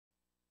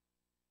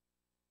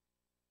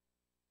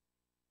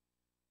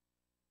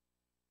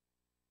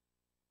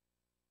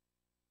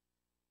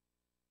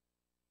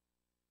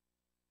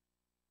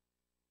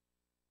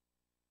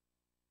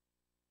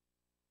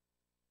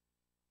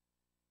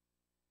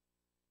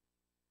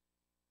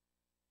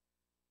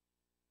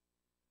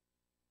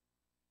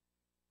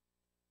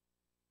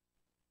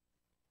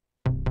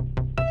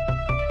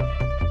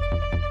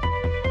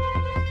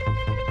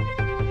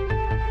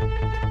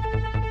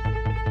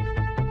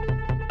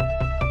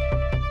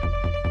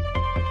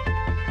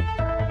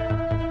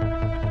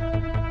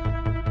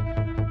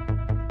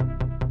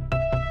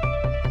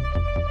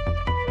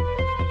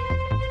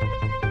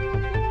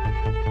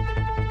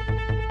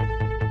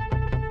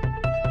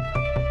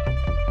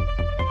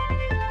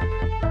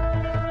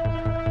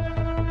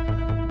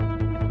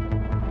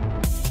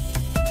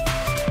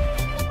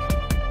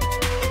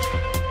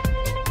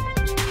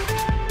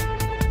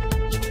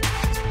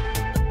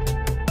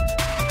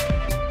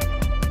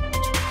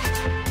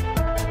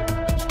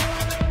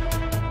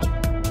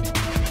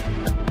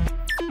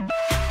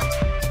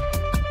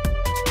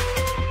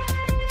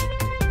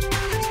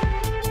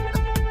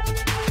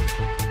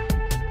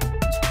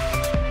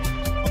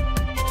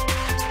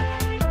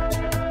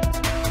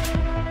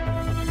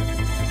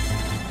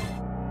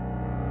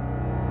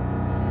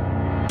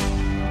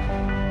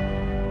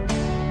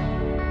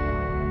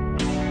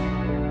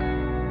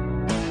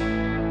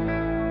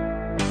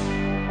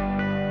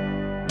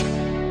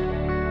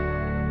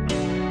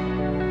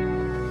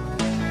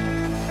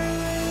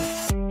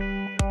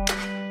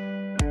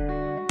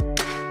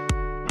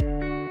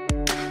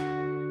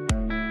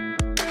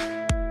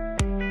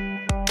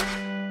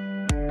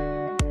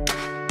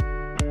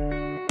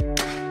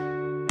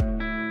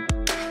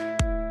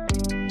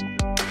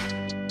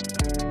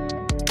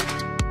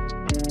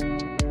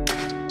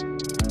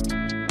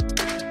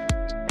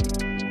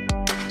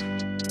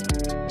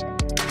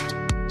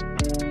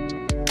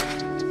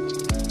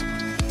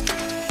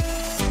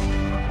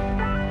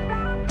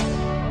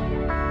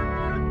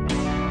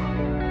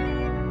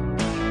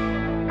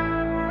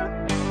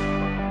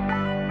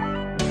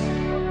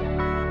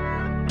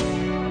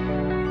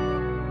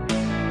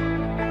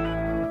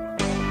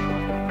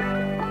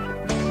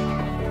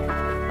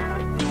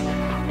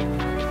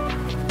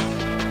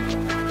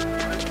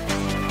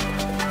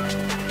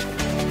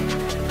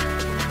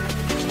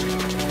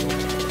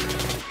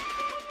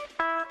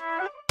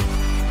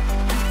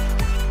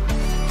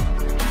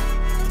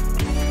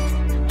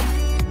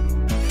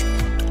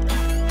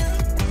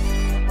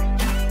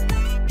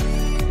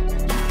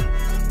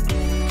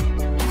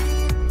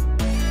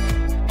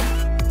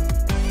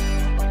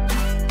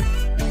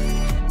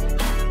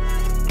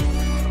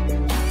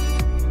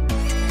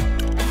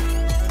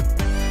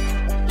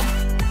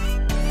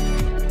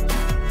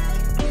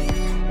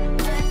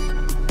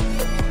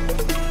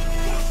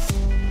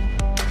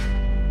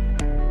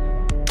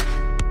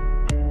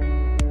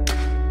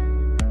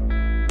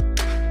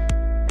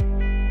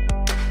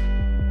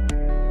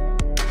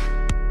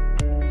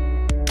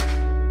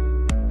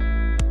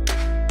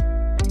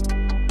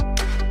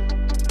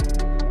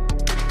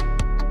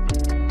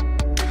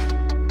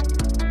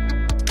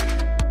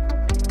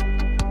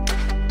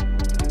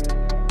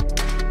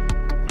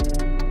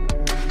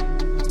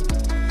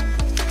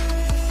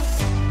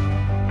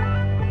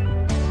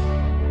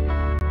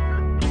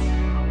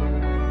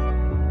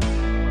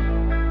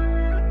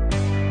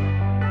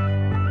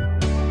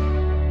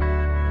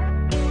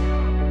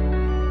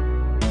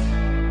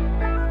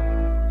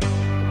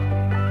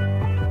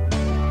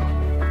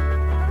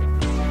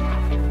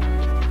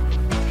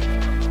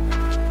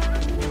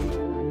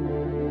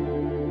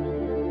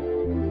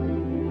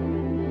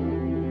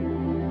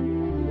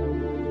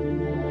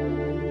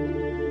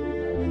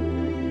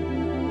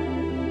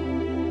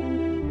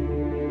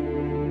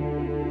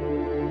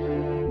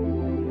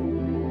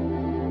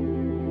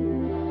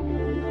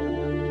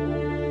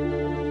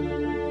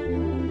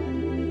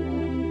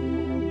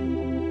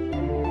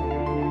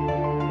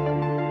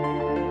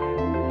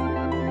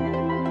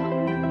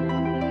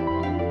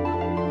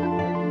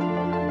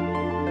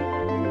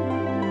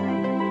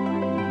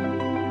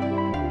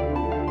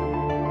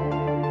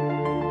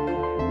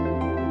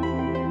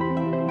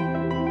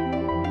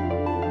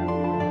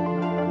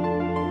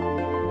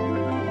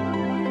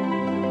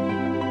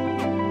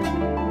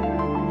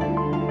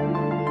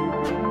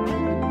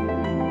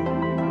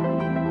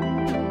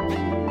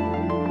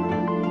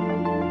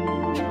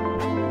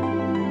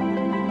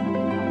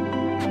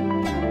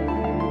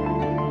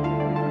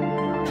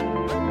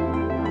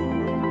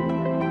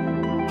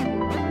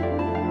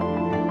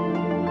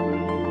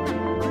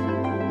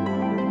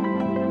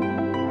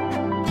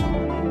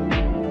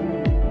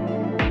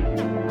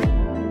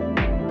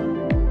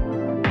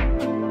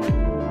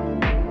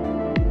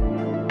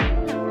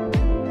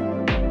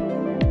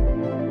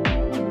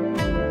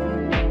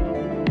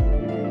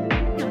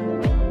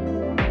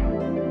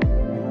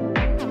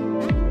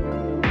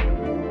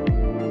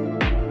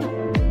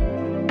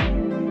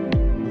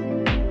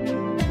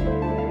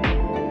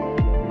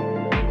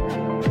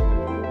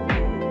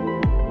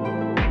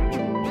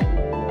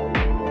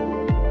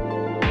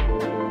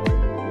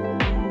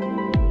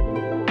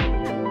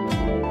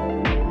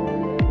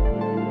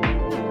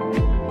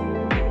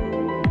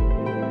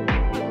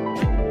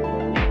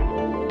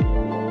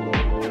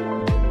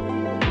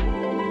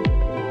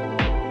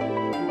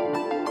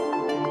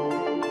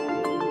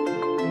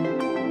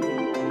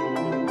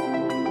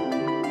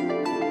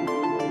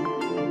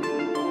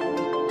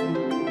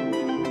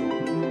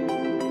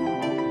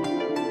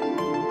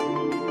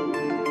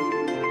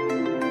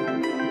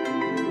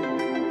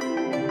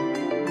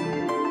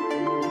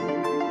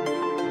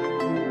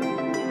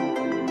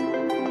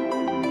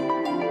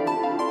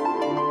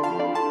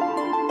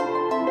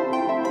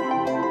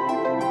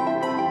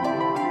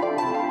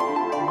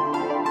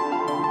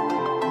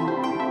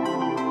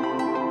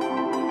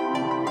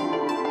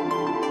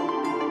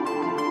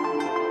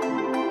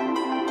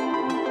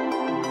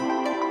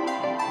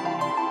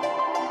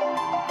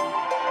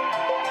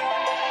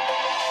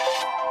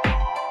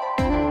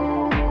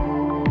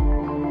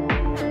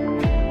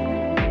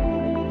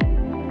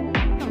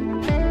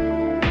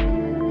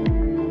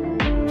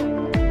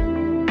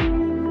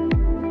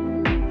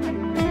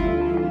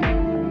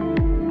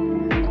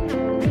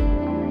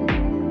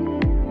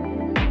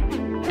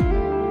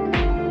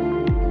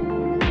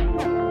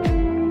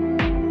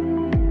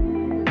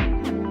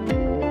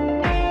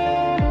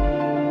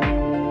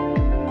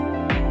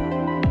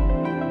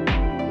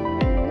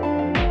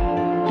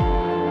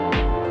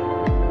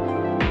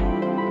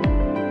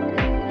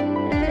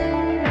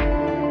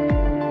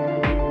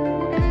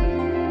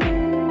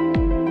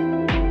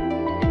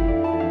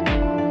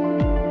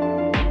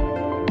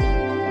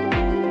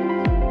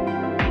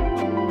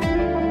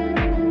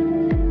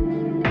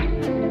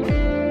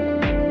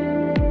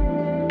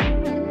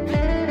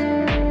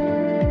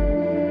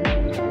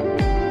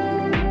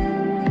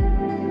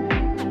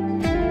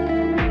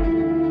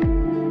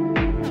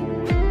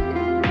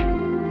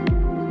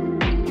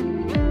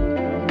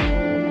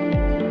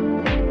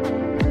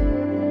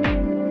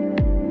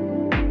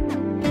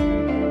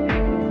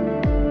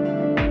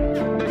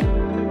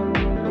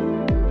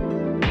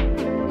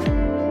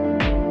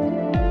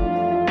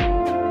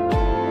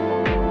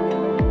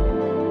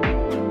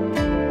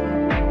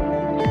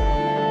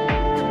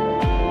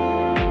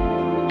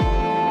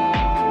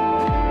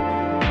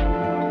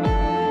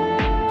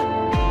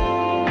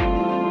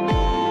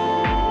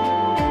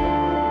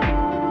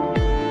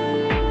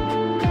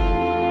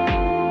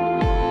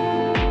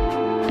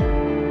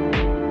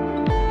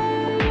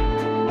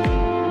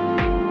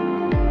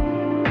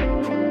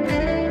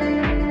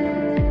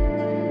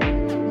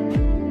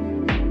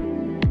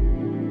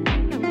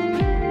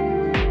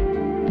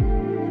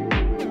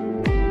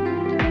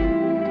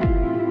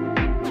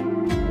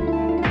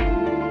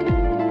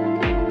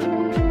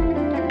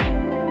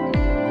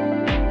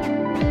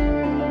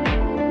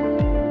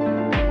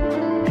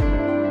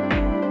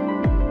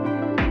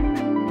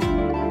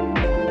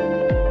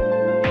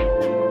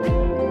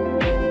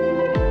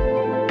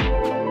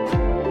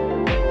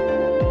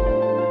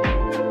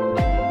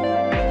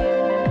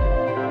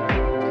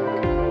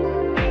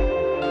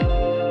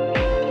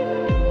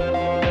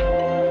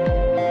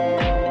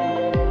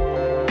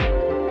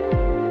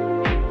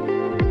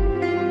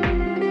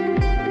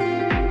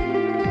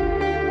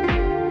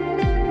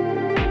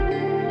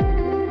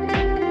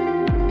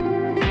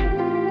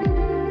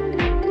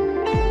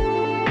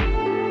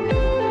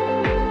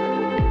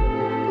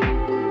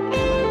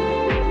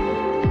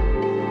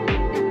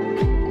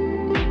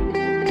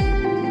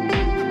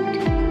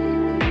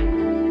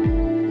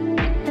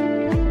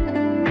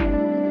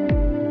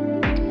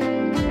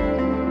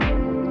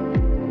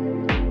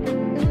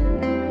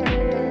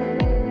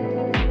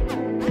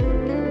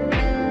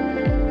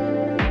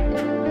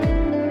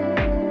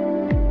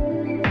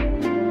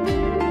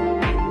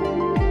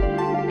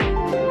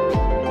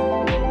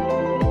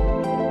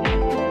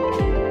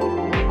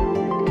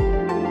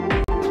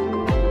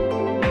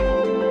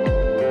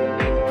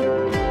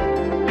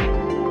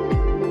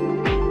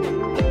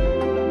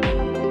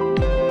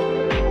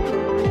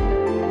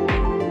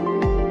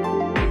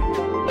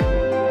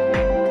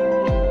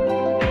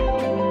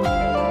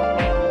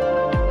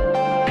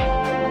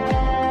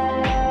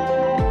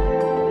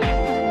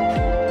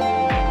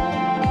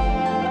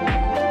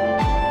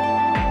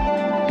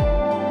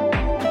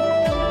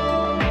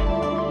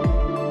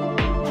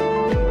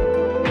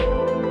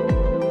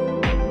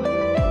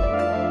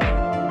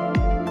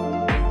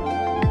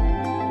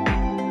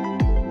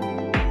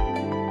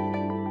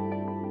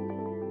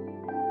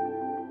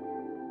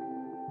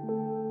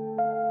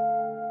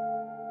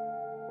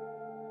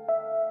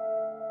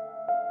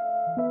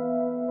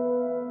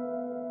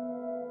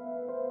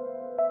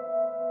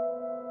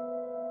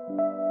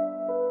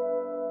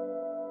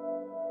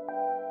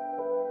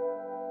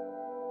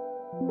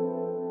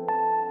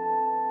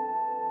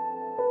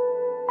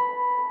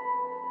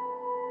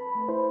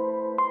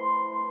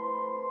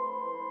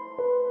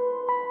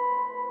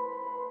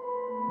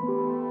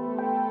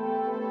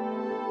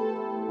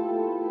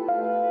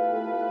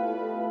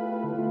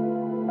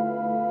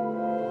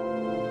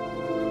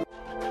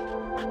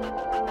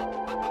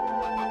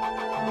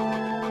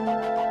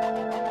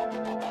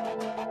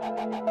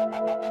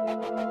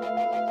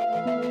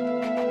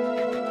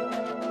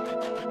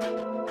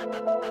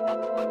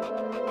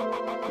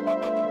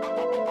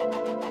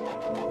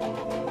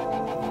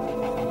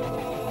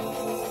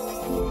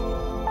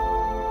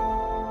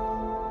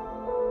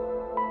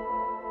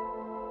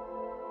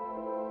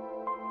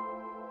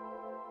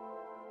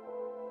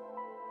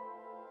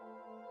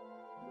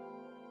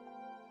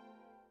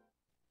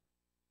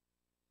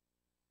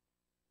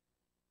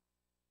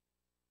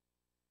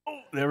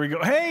There we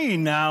go. Hey,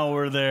 now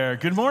we're there.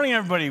 Good morning,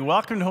 everybody.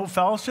 Welcome to Hope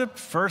Fellowship,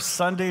 first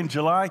Sunday in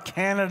July,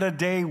 Canada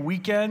Day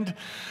weekend.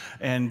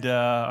 And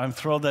I'm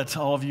thrilled that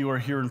all of you are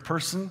here in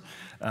person.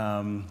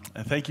 And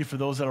thank you for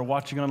those that are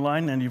watching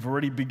online, and you've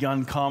already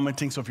begun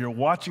commenting. So if you're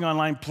watching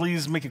online,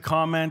 please make a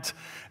comment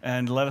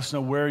and let us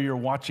know where you're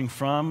watching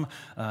from,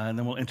 and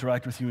then we'll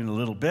interact with you in a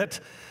little bit.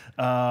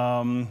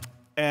 And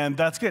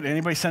that's good.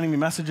 Anybody sending me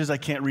messages, I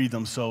can't read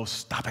them, so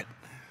stop it,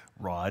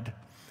 Rod.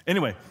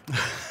 Anyway.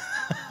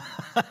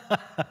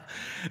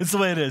 It's the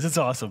way it is. It's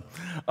awesome.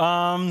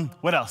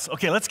 What else?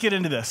 Okay, let's get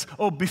into this.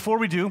 Oh, before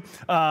we do,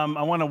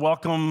 I want to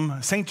welcome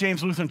St.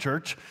 James Lutheran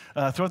Church.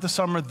 Throughout the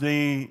summer,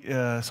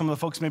 some of the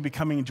folks may be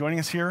coming and joining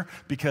us here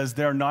because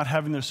they're not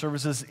having their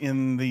services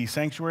in the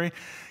sanctuary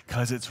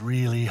because it's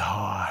really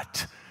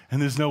hot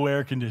and there's no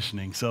air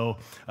conditioning. So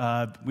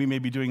we may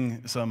be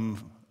doing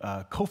some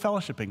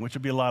co-fellowshipping, which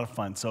would be a lot of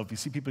fun. So if you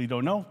see people you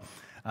don't know,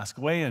 ask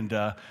away, and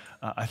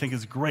I think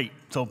it's great.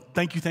 So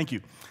thank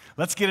you.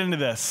 Let's get into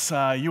this.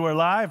 You are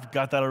live.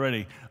 Got that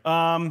already.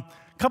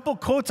 Couple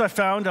quotes I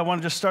found. I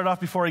want to just start off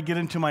before I get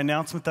into my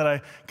announcement that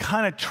I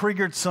kind of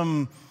triggered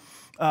some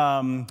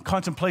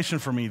contemplation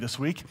for me this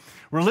week.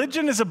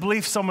 Religion is a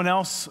belief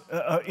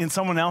in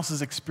someone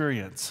else's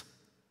experience.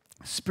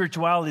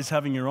 Spirituality is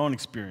having your own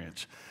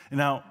experience.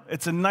 Now,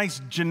 it's a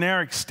nice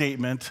generic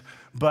statement,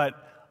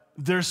 but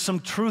there's some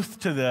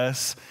truth to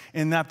this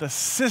in that the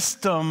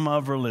system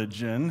of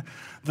religion,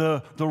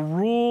 the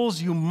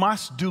rules you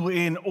must do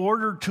in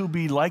order to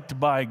be liked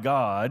by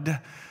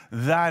God,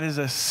 that is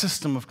a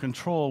system of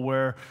control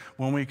where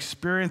when we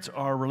experience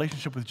our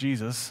relationship with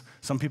Jesus,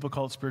 some people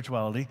call it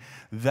spirituality,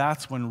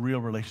 that's when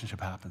real relationship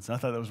happens. I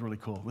thought that was really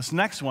cool. This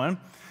next one,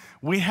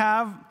 we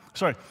have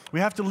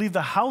to leave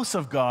the house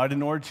of God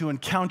in order to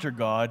encounter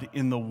God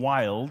in the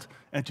wild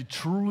and to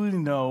truly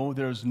know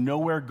there's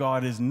nowhere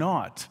God is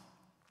not.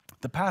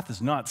 The path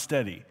is not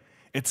steady.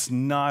 It's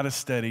not a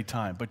steady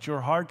time, but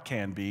your heart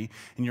can be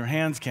and your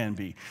hands can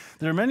be.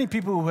 There are many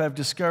people who have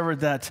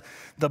discovered that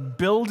the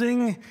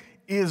building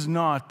is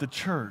not the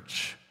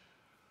church.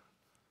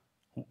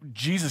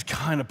 Jesus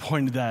kind of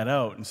pointed that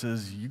out and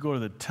says, you go to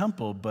the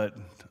temple, but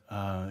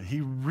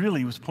he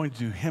really was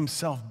pointing to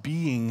himself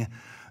being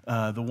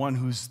the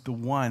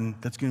one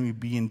that's going to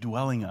be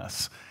indwelling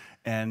us.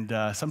 And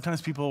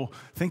sometimes people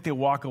think they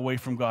walk away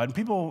from God. And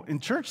people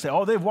in church say,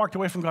 oh, they've walked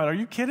away from God. Are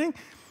you kidding?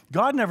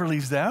 God never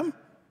leaves them.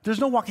 There's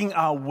no walking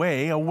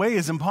away. Away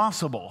is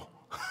impossible.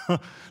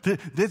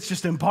 It's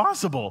just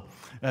impossible.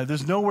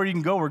 There's nowhere you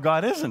can go where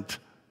God isn't.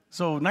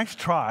 So nice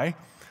try.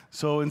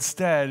 So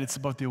instead, it's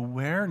about the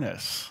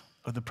awareness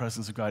of the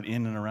presence of God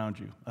in and around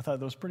you. I thought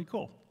that was pretty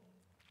cool.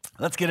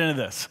 Let's get into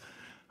this.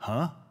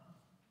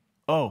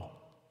 Oh,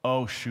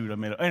 shoot,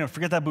 anyway,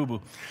 forget that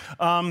boo-boo.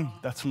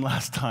 That's from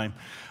last time.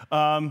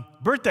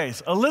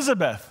 Birthdays,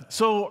 Elizabeth.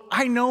 So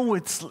I know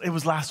it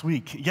was last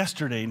week,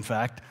 yesterday, in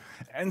fact.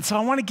 And so I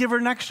want to give her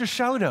an extra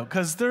shout out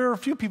because there are a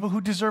few people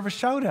who deserve a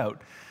shout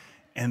out.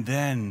 And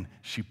then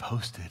she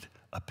posted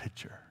a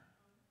picture.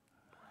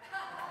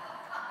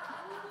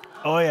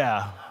 Oh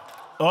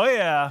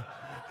yeah.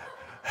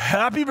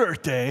 Happy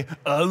birthday,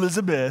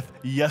 Elizabeth,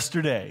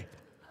 yesterday.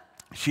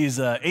 She's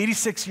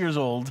 86 years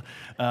old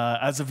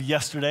as of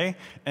yesterday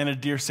and a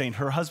dear saint.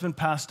 Her husband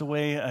passed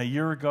away a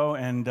year ago,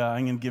 and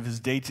I'm going to give his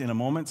date in a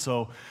moment.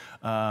 So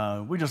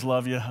we just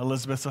love you,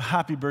 Elizabeth. So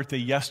happy birthday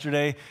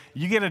yesterday.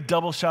 You get a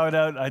double shout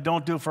out. I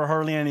don't do it for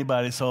hardly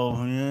anybody, so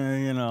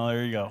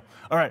there you go.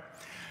 All right,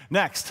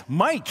 next,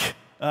 Mike.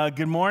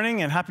 Good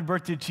morning and happy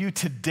birthday to you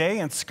today.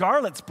 And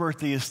Scarlett's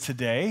birthday is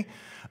today.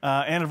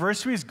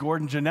 Anniversaries,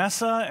 Gordon,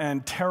 Janessa,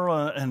 and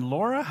Tara and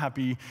Laura.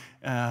 Happy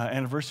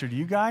anniversary to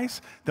you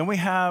guys. Then we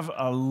have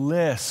a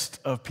list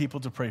of people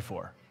to pray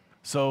for.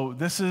 So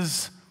this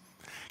is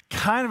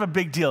kind of a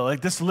big deal.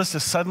 Like, this list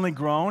has suddenly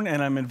grown,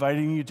 and I'm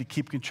inviting you to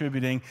keep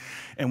contributing.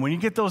 And when you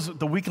get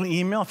the weekly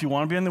email, if you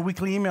want to be on the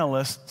weekly email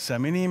list,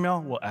 send me an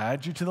email. We'll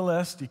add you to the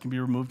list. You can be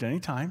removed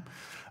anytime.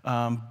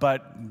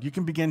 But you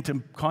can begin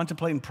to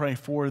contemplate and pray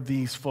for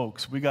these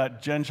folks. We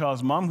got Jen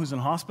Shaw's mom, who's in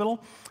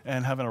hospital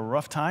and having a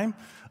rough time.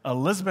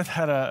 Elizabeth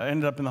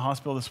ended up in the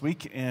hospital this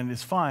week and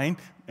is fine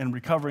and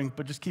recovering,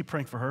 but just keep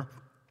praying for her.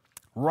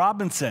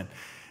 Robinson,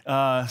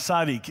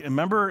 Sadiq,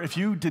 remember, if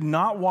you did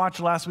not watch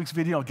last week's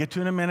video, I'll get to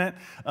it in a minute,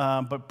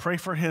 but pray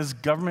for his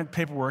government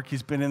paperwork.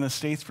 He's been in the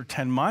States for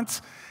 10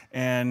 months,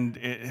 and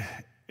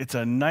it's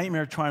a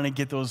nightmare trying to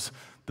get those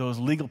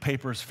legal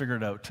papers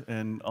figured out,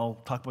 and I'll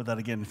talk about that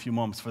again in a few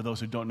moments for those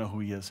who don't know who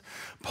he is.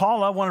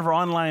 Paula, one of our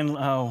online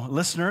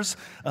listeners,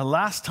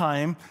 last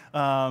time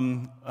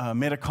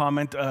made a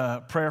comment,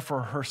 prayer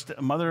for her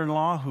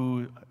mother-in-law,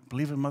 who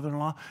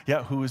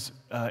is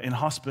in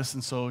hospice,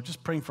 and so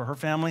just praying for her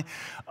family.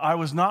 I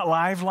was not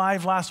live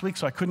last week,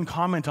 so I couldn't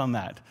comment on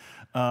that.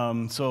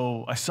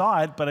 So I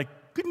saw it, but I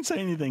couldn't say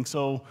anything,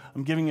 so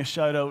I'm giving a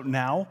shout out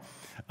now.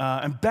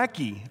 And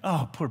Becky,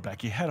 oh, poor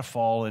Becky, had a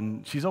fall,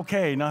 and she's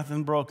okay,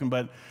 nothing broken,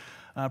 but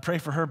pray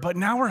for her. But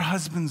now her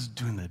husband's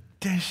doing the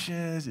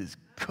dishes, is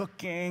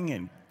cooking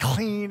and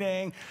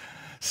cleaning.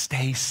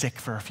 Stay sick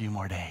for a few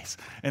more days.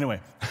 Anyway,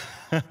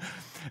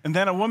 And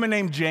then a woman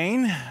named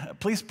Jane.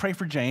 Please pray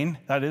for Jane.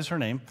 That is her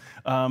name.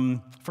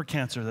 For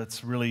cancer.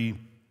 That's really,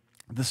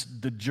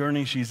 the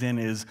journey she's in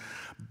is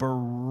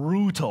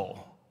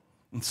brutal.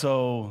 And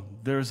so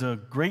there's a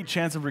great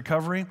chance of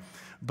recovery,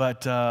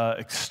 but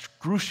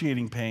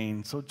excruciating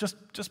pain. So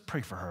just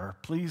pray for her,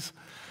 please.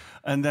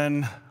 And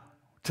then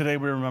today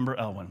we remember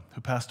Elwin,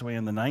 who passed away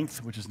on the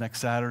 9th, which is next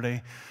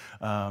Saturday,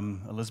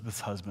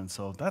 Elizabeth's husband.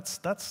 So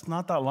that's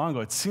not that long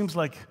ago. It seems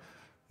like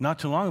not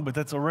too long ago, but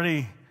that's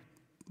already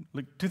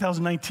like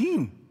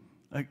 2019.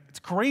 Like, it's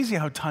crazy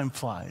how time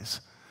flies.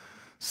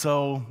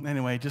 So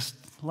anyway, just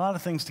a lot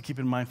of things to keep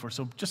in mind for.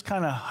 So just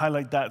kind of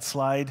highlight that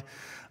slide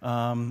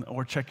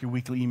or check your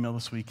weekly email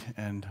this week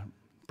and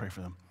pray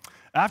for them.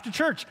 After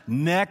church,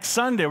 next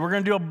Sunday, we're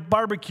going to do a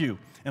barbecue.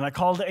 And I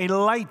called it a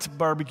light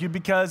barbecue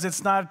because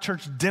it's not a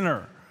church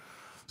dinner.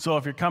 So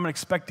if you're coming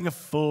expecting a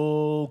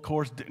full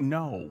course,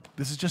 no.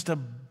 This is just a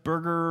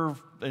burger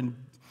and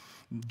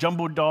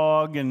jumbo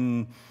dog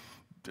and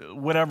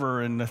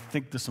whatever. And I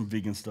think there's some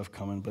vegan stuff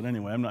coming. But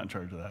anyway, I'm not in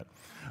charge of that.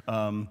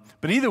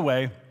 But either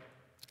way,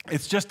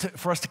 it's just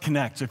for us to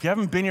connect. So if you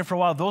haven't been here for a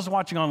while, those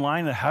watching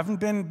online that haven't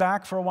been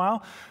back for a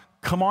while,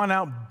 come on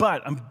out.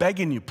 But I'm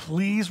begging you,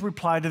 please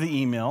reply to the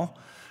email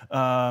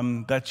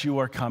that you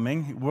are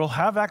coming. We'll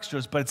have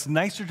extras, but it's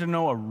nicer to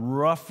know a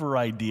rougher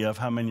idea of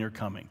how many are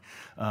coming,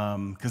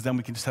 because then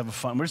we can just have a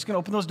fun. We're just going to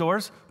open those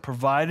doors,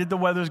 provided the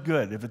weather's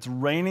good. If it's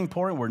raining,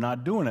 pouring, we're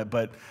not doing it,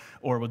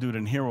 or we'll do it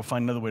in here. We'll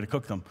find another way to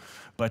cook them.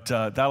 But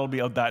that'll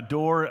be out that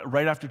door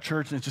right after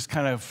church, and it's just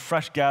kind of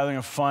fresh gathering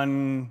of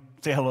fun,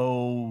 say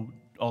hello,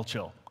 all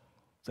chill.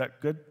 Is that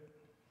good?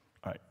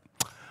 All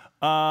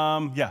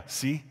right. Yeah,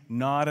 see?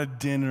 Not a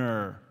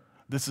dinner.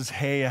 This is,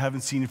 hey, I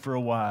haven't seen you for a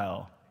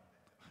while.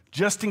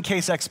 Just in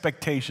case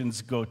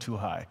expectations go too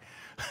high.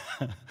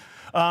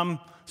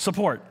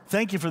 Support.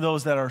 Thank you for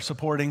those that are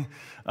supporting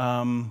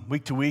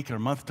week to week or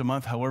month to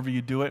month, however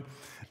you do it.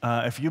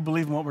 If you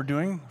believe in what we're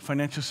doing,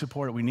 financial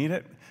support, we need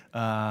it.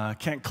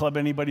 Can't club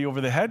anybody over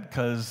the head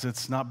because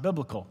it's not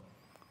biblical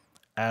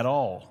at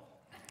all.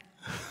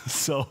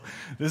 So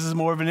this is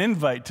more of an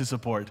invite to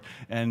support.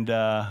 And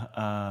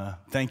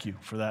thank you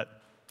for that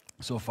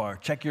so far.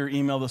 Check your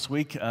email this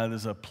week.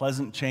 There's a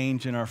pleasant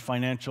change in our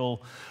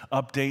financial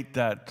update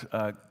that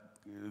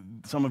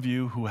some of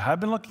you who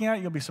have been looking at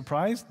it, you'll be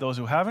surprised. Those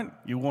who haven't,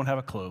 you won't have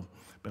a clue.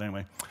 But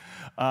anyway,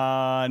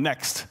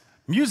 next,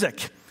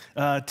 music.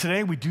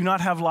 Today we do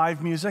not have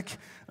live music,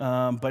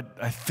 but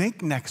I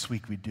think next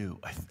week we do.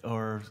 I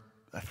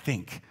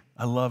think.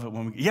 I love it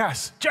when we,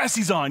 yes,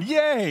 Jesse's on,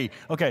 yay!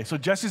 Okay, so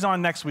Jesse's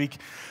on next week.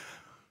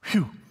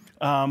 Phew.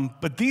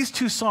 But these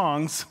two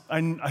songs,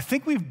 I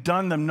think we've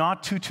done them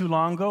not too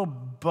long ago,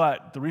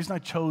 but the reason I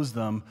chose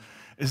them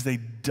is they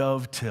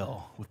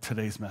dovetail with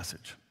today's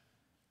message.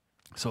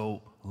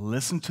 So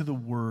listen to the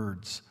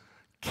words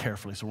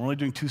carefully. So we're only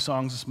doing 2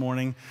 songs this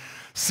morning.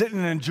 Sit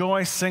and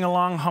enjoy, sing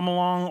along, hum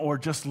along, or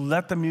just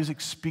let the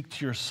music speak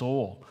to your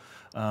soul.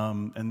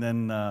 And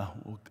then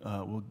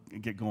we'll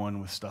get going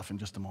with stuff in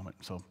just a moment.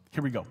 So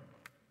here we go.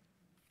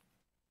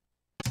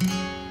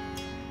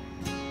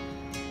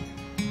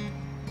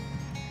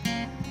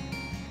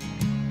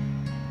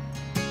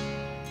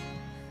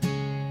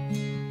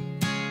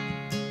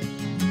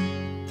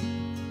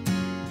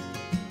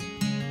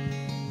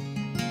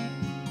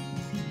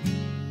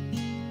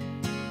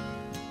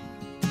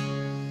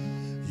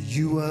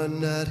 You are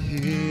not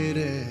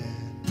hidden.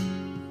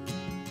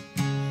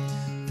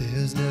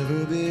 There's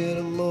never been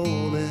a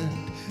moment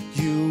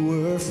you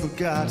were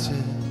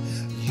forgotten.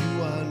 You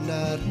are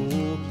not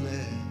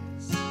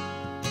hopeless.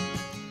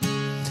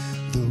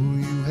 Though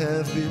you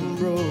have been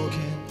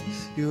broken,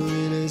 your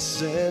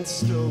innocence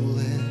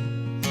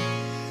stolen,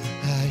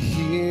 I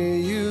hear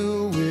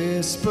you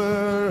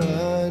whisper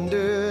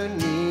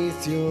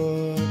underneath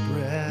your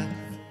breath.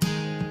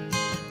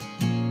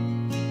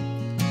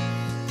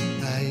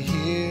 I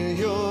hear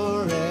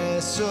your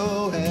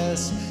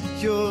SOS,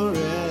 your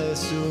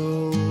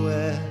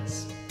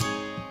SOS.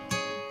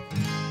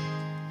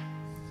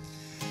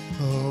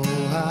 Oh,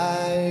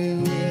 I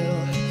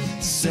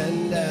will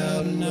send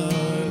out an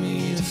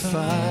army to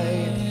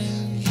find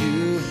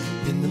you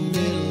in the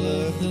middle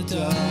of the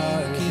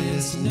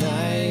darkest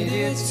night.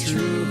 It's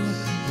true.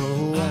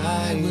 Oh,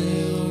 I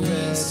will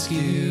rescue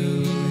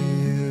you.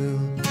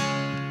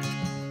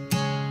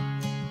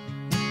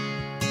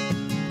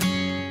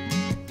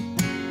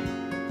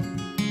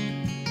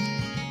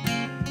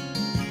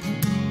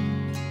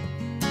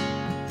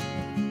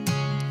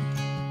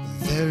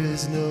 There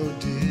is no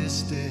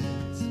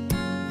distance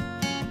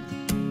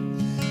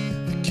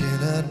that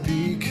cannot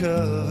be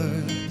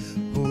covered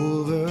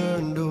over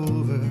and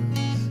over.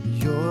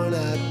 You're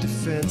not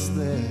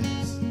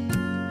defenseless.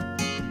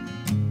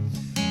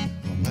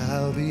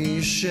 I'll be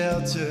your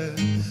shelter,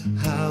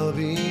 I'll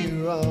be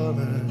your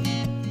armor.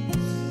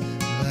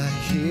 I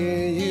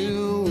hear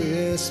you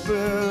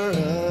whisper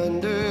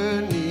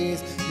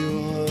underneath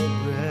your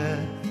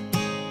breath.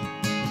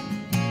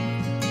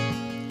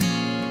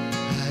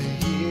 I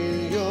hear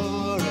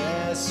your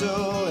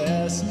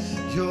SOS,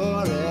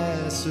 your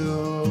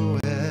SOS.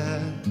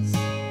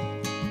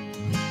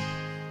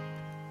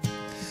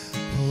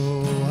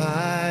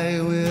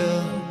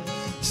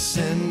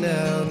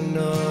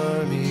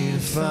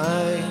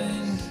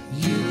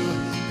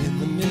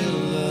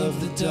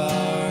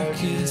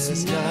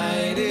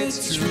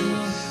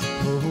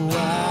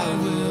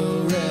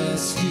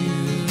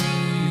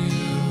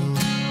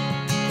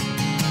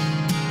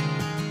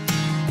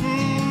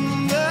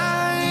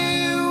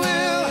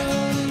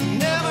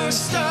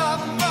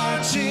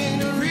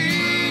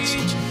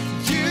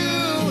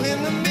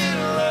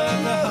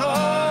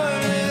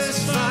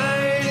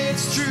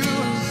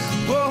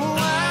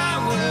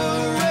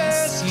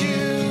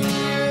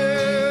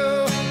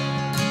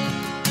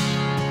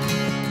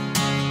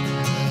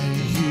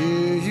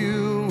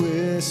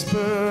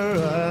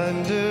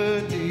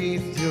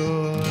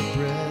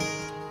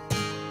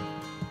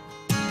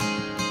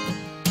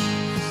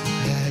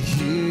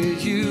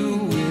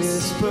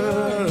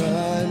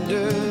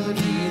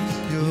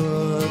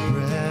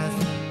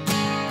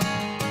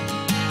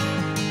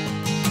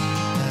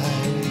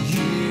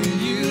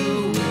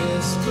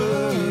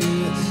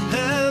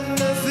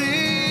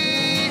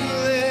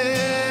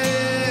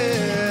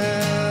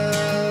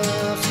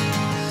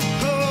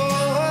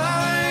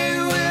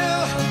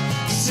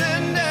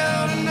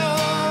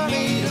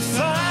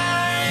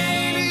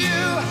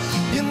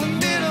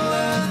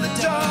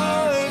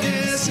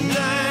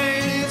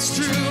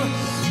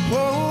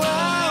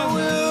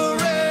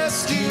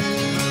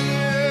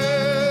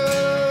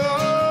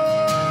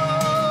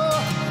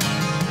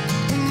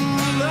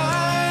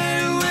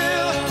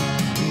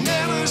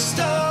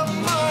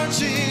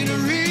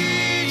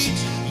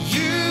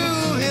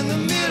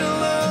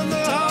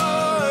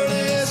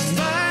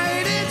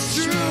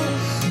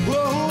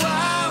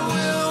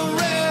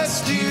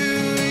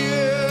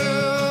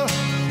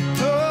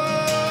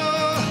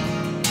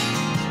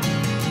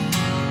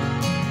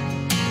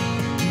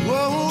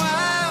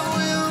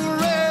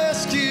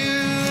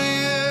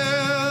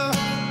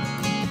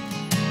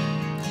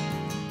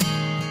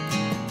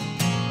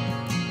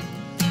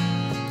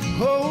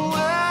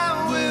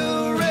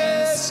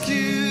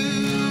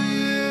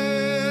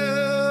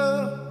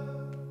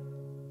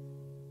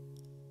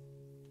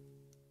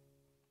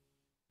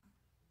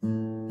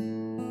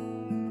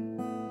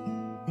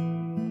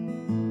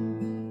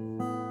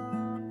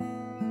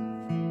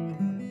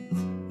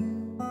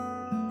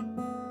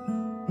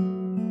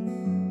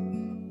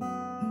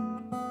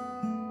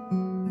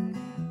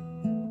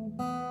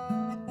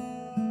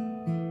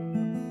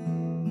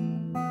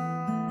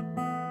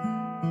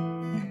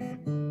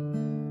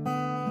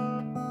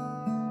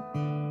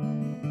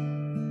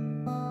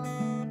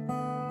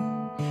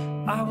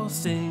 I will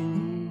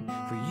sing,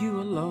 for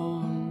you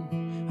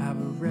alone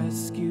have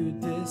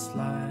rescued this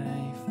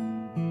life.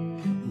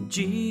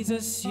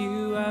 Jesus,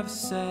 you have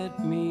set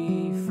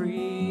me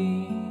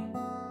free.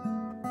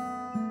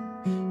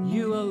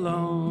 You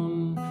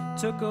alone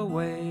took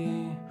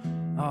away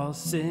all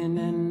sin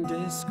and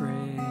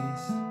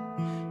disgrace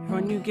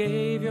when you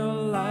gave your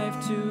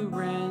life to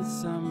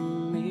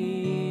ransom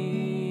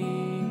me.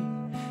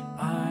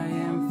 I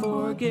am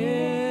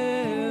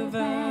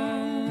forgiven.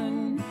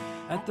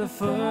 At the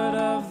foot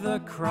of the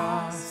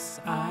cross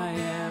I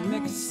am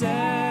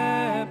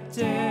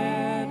accepted.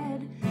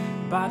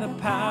 By the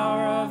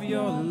power of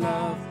your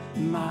love,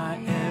 my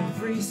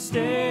every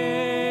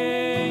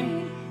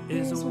stain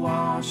is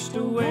washed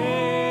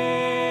away.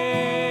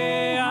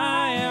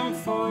 I am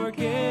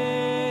forgiven.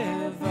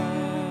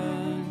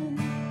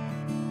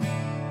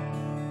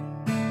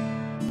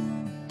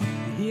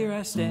 Here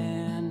I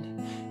stand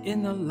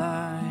in the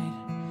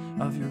light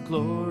of your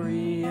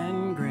glory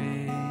and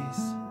grace,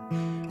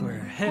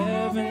 where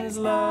heaven's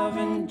love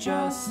and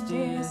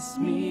justice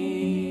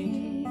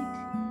meet.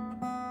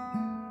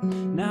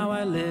 Now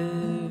I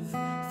live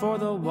for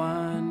the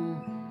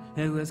one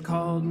who has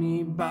called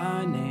me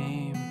by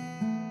name,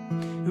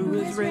 who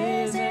is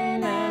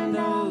risen and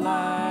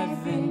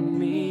alive in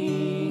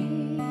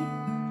me.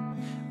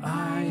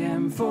 I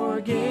am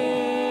forgiven.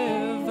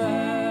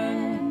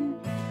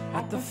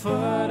 At the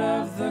foot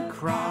of the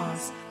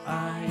cross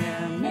I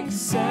am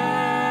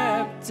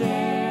accepted.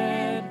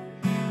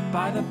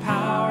 By the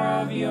power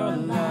of your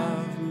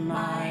love,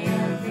 my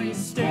every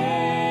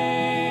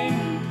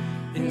stain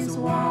is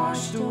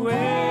washed away.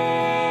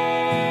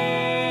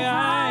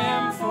 I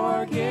am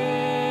forgiven.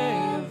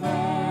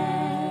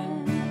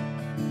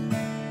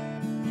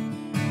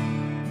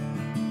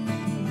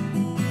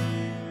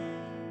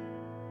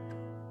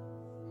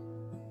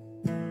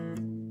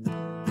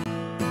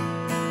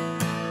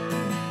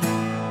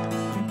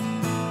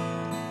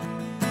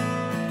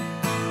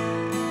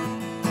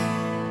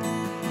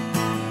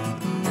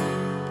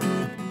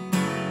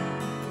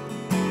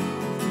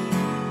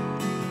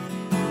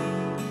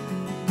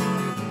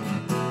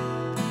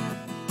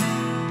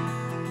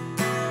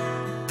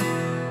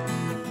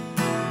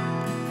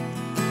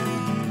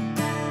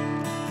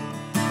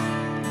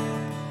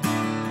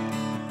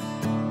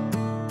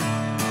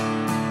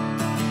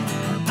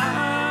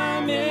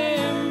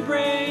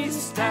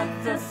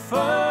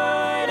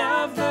 Foot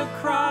of the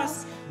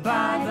cross,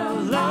 by the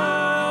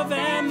love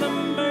and the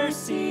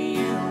mercy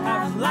you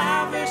have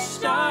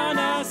lavished on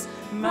us,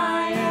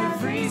 my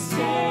every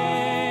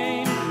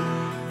stain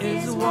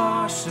is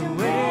washed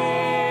away,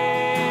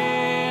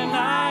 and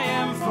I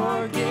am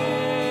forgiven.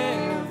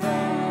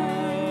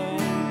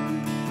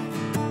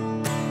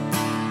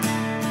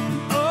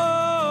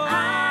 Oh,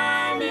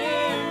 I'm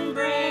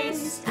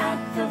embraced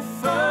at the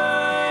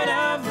foot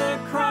of the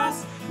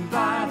cross,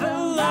 by the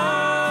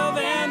love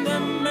and the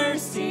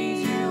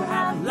mercy you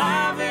have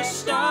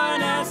lavished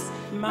on us,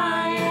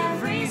 my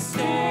every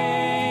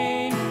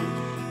stain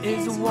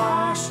is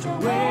washed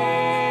away,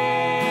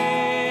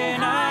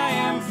 and I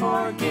am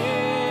forgiven.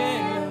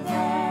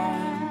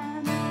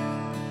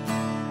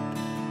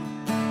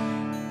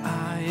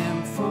 I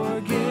am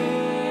forgiven.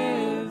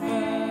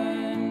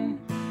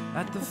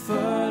 At the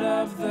foot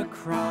of the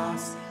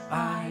cross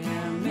I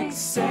am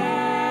accepted.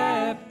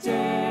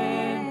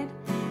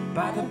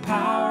 By the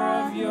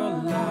power of your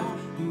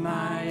love,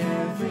 my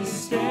every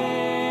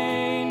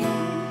stain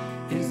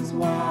is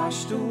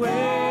washed away,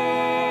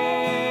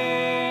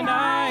 and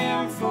I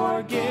am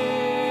forgiven.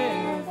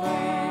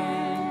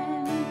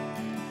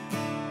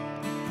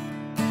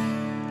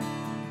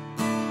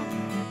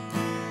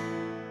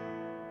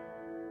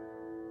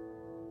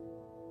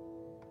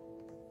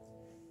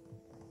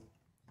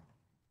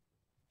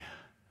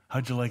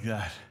 How'd you like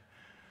that?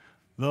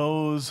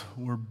 Those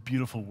were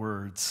beautiful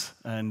words.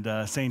 And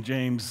St.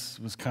 James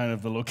was kind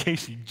of the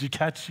location. Did you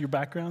catch your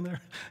background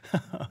there?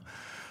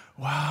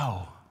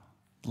 Wow.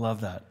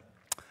 Love that.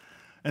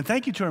 And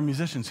thank you to our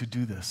musicians who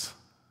do this.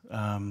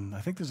 I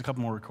think there's a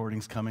couple more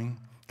recordings coming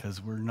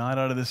because we're not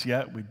out of this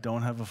yet. We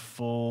don't have a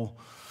full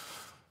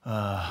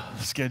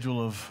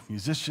schedule of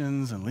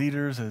musicians and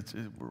leaders.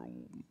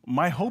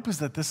 My hope is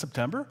that this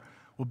September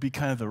will be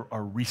kind of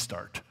our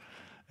restart,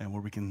 and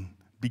where we can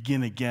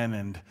begin again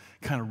and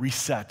kind of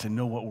reset and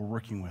know what we're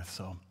working with.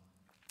 So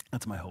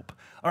that's my hope.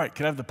 All right,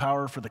 can I have the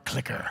power for the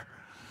clicker?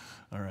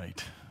 All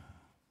right.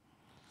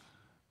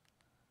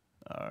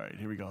 All right,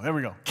 here we go. There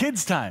we go.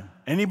 Kids time.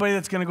 Anybody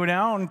that's going to go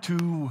down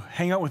to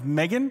hang out with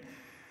Megan,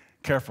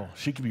 careful.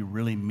 She can be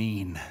really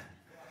mean.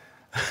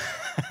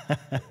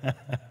 I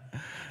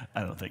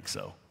don't think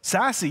so.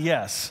 Sassy,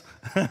 yes.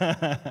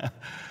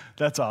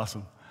 That's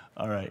awesome.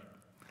 All right.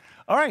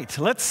 All right,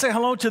 let's say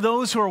hello to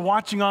those who are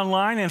watching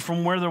online and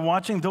from where they're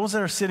watching. Those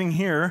that are sitting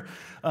here,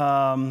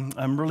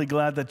 I'm really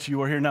glad that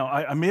you are here. Now,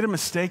 I made a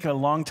mistake a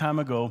long time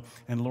ago,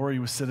 and Lori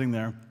was sitting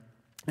there,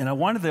 and I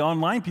wanted the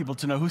online people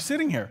to know who's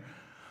sitting here.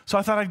 So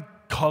I thought I'd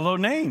call out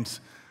names,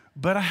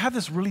 but I have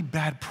this really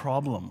bad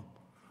problem.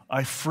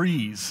 I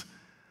freeze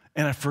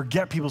And I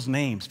forget people's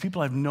names,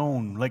 people I've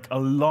known like a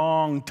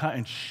long time.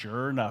 And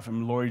sure enough,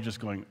 and Lori just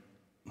going,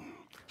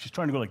 she's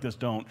trying to go like this,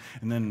 don't.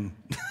 And then,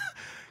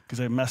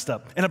 because I messed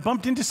up. And I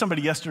bumped into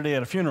somebody yesterday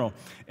at a funeral,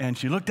 and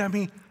she looked at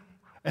me,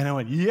 and I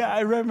went, yeah,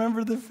 I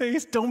remember the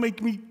face, don't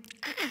make me.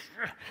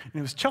 And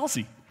it was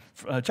Chelsea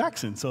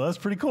Jackson, so that's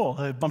pretty cool.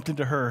 I bumped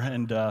into her,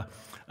 and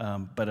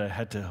but I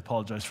had to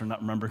apologize for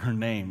not remembering her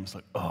name. It's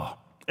like, oh.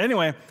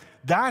 Anyway,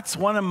 that's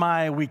one of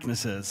my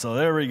weaknesses, so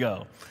there we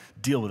go.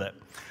 Deal with it.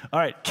 All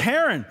right,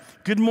 Karen,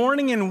 good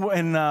morning,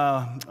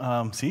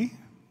 and see,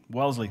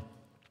 Wellesley.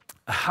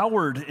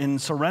 Howard in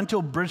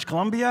Sorrento, British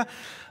Columbia.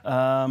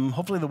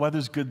 Hopefully the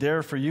weather's good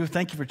there for you.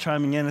 Thank you for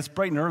chiming in. It's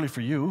bright and early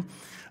for you.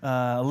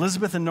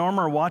 Elizabeth and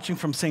Norma are watching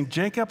from St.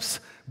 Jacobs.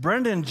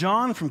 Brenda and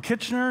John from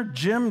Kitchener.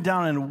 Jim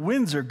down in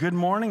Windsor, good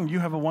morning. You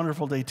have a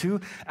wonderful day too.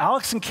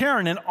 Alex and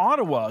Karen in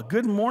Ottawa,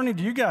 good morning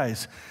to you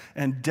guys.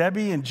 And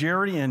Debbie and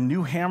Jerry in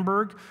New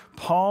Hamburg.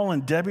 Paul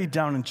and Debbie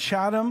down in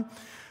Chatham.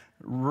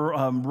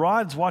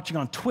 Rod's watching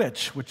on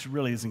Twitch, which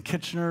really is in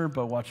Kitchener,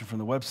 but watching from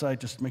the website.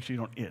 Just make sure you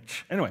don't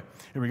itch. Anyway,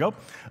 here we go.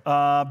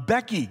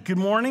 Becky, good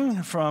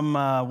morning from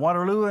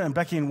Waterloo, and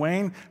Becky and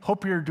Wayne.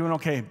 Hope you're doing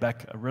okay,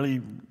 Beck. I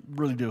really,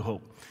 really do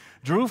hope.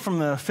 Drew from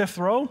the fifth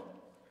row.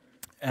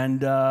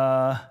 And,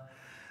 all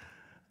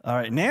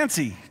right,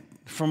 Nancy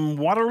from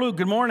Waterloo,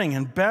 good morning.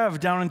 And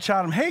Bev down in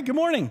Chatham. Hey, good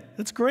morning.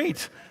 That's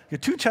great. You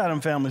got two Chatham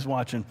families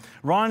watching.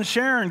 Ron,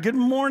 Sharon, good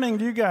morning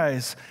to you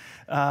guys.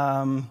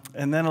 And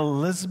then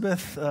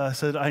Elizabeth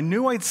said, I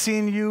knew I'd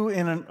seen you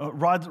in an,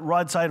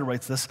 Rod Sider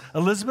writes this,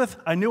 Elizabeth,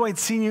 I knew I'd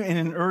seen you in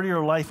an earlier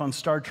life on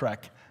Star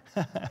Trek.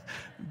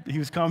 He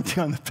was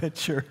commenting on the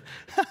picture.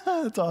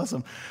 That's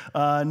awesome.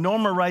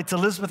 Norma writes,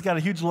 Elizabeth got a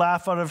huge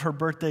laugh out of her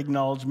birthday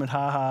acknowledgement.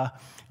 Ha ha.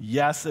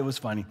 Yes, it was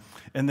funny.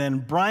 And then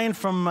Brian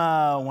from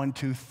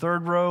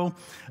 3rd row,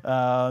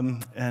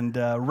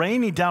 and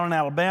Rainey down in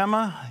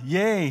Alabama.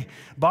 Yay.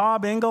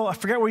 Bob Engel, I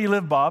forget where you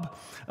live, Bob,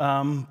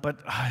 but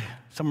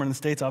somewhere in the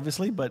States,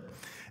 obviously.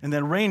 And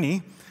then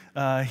Rainey,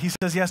 he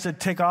says he has to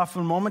take off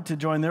a moment to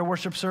join their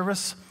worship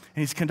service.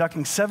 And he's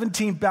conducting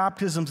 17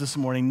 baptisms this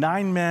morning,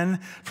 9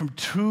 men from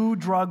 2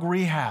 drug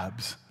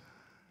rehabs.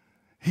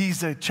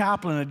 He's a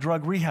chaplain at a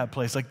drug rehab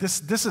place. Like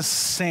this is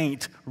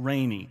Saint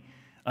Rainey.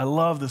 I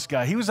love this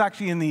guy. He was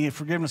actually in the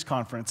forgiveness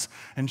conference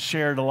and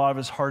shared a lot of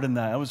his heart in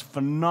that. It was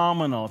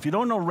phenomenal. If you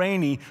don't know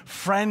Rainey,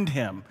 friend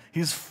him.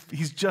 He's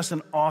just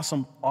an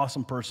awesome,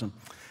 awesome person.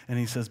 And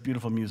he says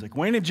beautiful music.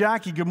 Wayne and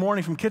Jackie, good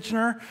morning from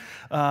Kitchener.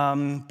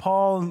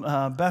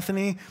 Paul,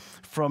 Bethany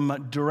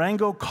from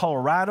Durango,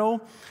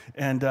 Colorado.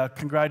 And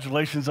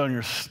congratulations on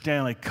your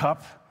Stanley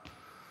Cup.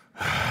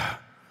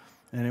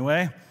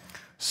 Anyway,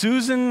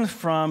 Susan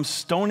from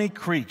Stony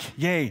Creek.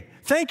 Yay.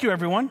 Thank you,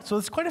 everyone. So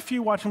there's quite a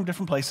few watching from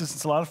different places.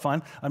 It's a lot of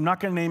fun. I'm not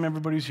going to name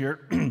everybody who's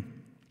here. I'm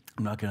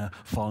not going to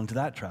fall into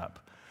that trap.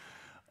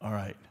 All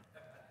right.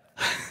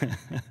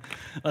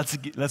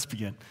 Let's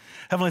begin.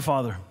 Heavenly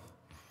Father,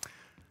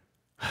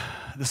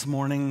 this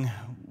morning,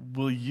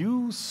 will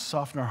you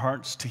soften our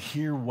hearts to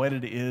hear what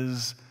it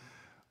is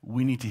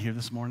we need to hear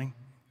this morning?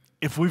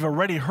 If we've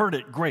already heard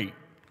it, great.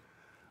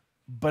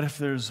 But if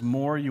there's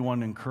more you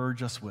want to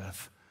encourage us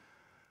with,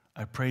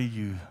 I pray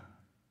you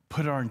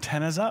put our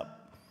antennas up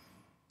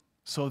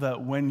so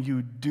that when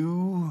you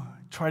do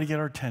try to get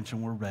our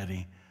attention, we're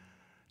ready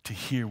to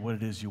hear what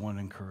it is you want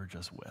to encourage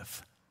us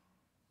with.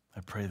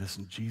 I pray this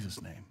in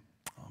Jesus' name.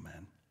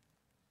 Amen.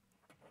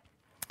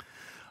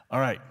 All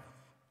right.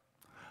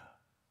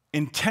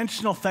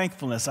 Intentional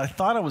thankfulness. I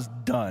thought I was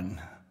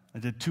done. I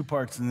did 2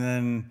 parts, and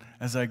then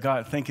as I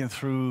got thinking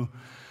through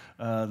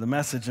the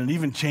message, and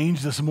even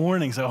changed this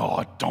morning, so,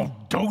 oh,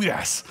 don't do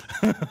this.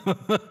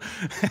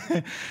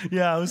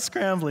 Yeah, I was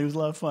scrambling. It was a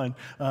lot of fun.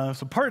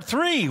 So part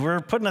 3, we're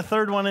putting a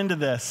 3rd one into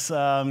this.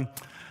 I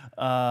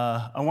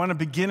want to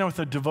begin with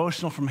a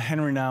devotional from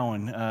Henry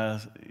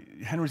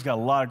Nouwen. Henry's got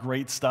a lot of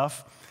great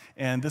stuff.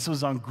 And this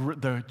was on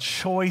the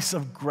choice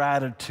of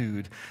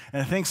gratitude.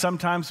 And I think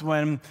sometimes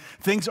when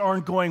things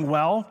aren't going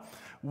well,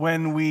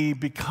 when we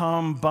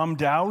become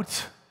bummed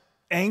out,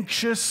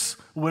 anxious,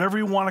 whatever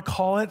you want to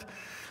call it,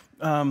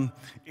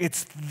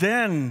 it's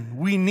then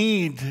we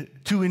need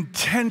to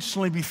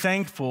intentionally be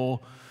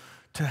thankful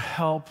to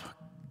help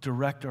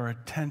direct our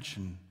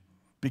attention.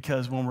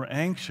 Because when we're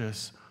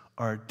anxious,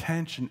 our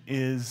attention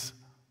is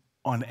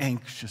on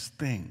anxious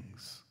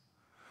things.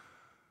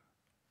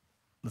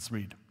 Let's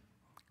read.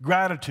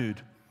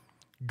 Gratitude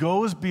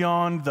goes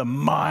beyond the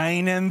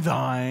mine and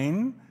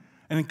thine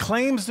and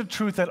claims the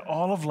truth that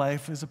all of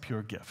life is a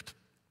pure gift.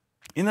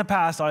 In the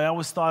past, I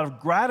always thought of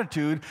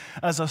gratitude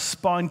as a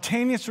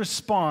spontaneous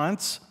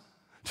response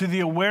to the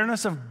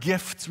awareness of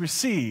gifts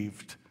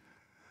received.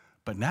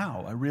 But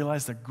now I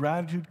realize that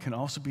gratitude can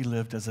also be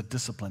lived as a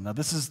discipline. Now,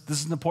 this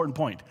is an important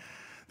point.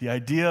 The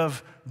idea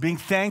of being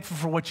thankful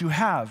for what you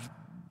have,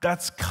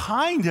 that's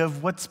kind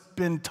of what's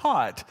been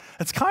taught.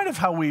 That's kind of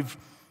how we've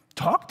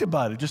talked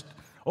about it. Just,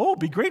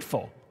 be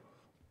grateful.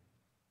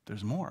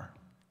 There's more.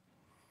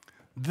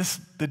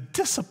 The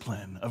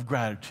discipline of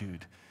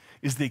gratitude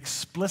is the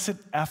explicit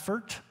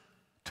effort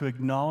to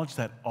acknowledge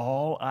that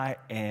all I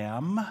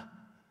am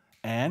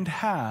and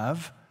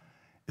have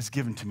is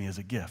given to me as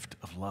a gift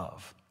of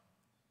love,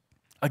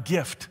 a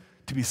gift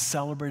to be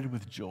celebrated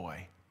with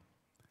joy.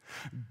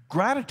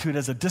 Gratitude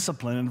as a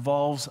discipline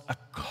involves a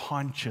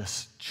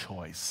conscious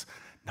choice,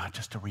 not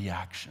just a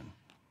reaction.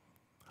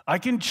 I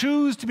can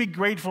choose to be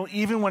grateful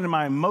even when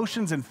my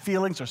emotions and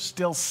feelings are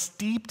still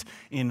steeped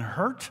in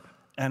hurt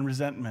and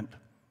resentment.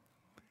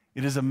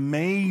 It is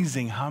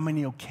amazing how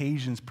many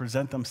occasions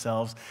present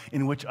themselves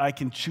in which I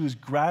can choose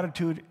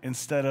gratitude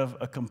instead of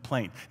a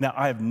complaint. Now,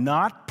 I have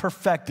not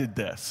perfected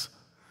this.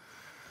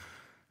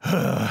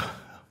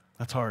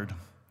 That's hard.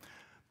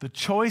 The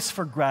choice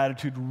for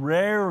gratitude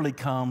rarely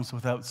comes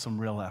without some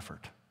real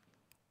effort.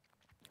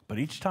 But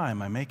each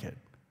time I make it,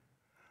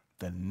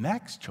 the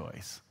next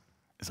choice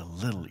is a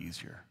little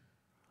easier,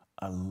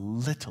 a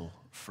little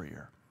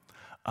freer,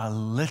 a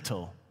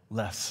little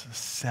less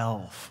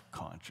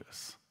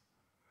self-conscious.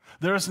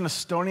 There is an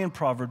Estonian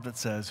proverb that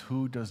says,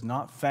 "Who does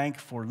not thank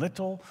for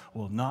little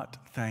will not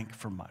thank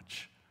for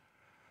much."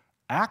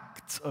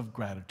 Acts of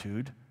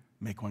gratitude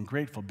make one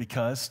grateful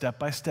because, step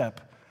by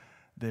step,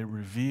 they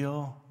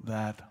reveal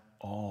that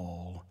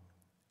all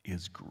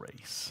is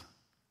grace.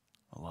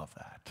 I love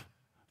that.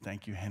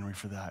 Thank you, Henry,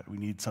 for that. We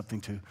need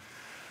something to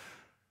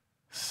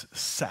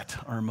set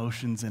our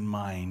emotions in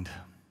mind.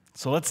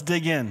 So let's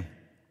dig in.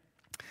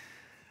 I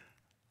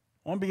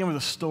want to begin with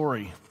a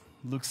story.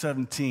 Luke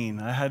 17.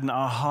 I had an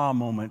aha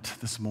moment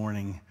this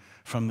morning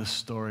from this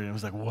story. I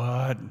was like,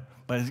 what?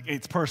 But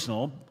it's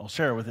personal. I'll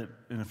share with it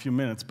in a few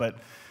minutes. But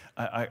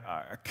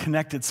I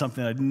connected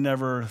something I'd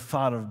never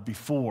thought of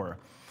before.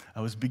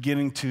 I was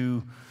beginning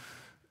to,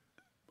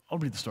 I'll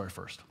read the story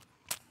first.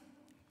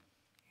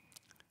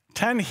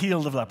 10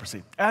 healed of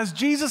leprosy. As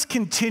Jesus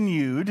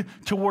continued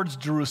towards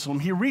Jerusalem,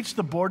 he reached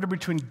the border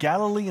between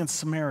Galilee and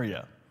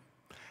Samaria.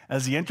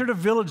 As he entered a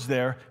village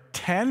there,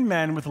 10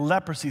 men with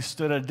leprosy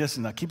stood at a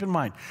distance. Now, keep in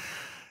mind,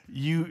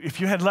 if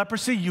you had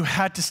leprosy, you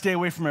had to stay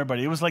away from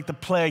everybody. It was like the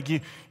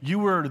plague. You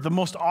were the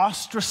most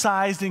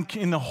ostracized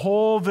in the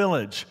whole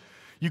village.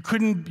 You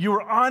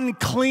were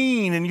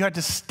unclean, and you had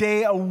to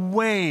stay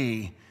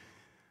away.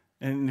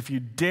 And if you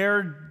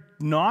dared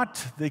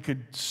not, they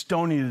could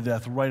stone you to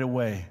death right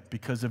away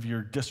because of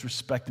your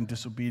disrespect and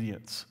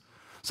disobedience.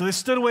 So they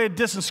stood away at a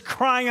distance,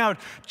 crying out,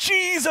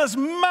 "Jesus,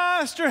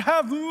 Master,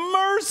 have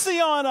mercy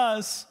on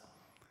us."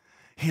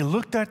 He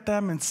looked at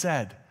them and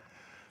said,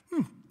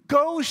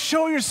 "Go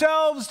show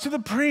yourselves to the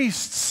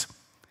priests,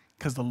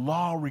 because the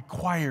law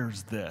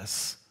requires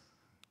this."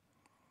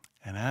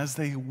 And as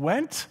they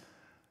went,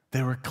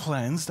 they were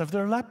cleansed of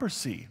their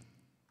leprosy.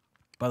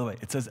 By the way,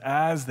 it says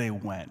as they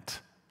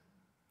went.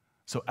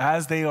 So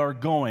as they are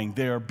going,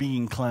 they are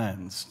being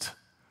cleansed.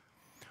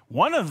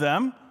 One of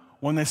them,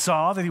 when they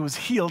saw that he was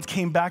healed,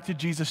 came back to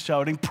Jesus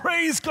shouting,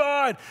 "Praise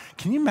God!"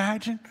 Can you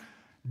imagine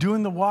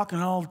doing the walk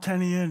and all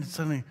 10 of you and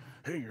suddenly,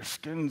 "Hey, your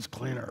skin's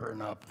cleaner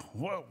up."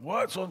 What?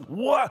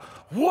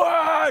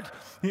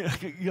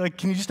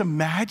 Can you just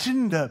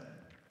imagine the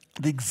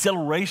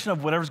exhilaration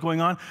of whatever's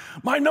going on?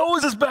 My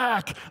nose is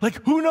back.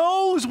 Like, who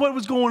knows what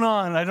was going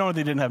on? I know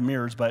they didn't have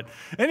mirrors, but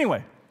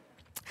anyway.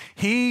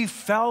 He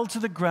fell to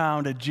the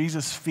ground at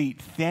Jesus'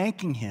 feet,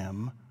 thanking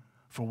him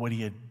for what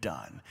he had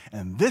done.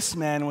 And this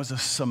man was a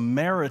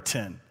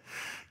Samaritan.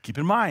 Keep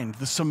in mind,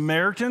 the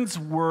Samaritans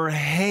were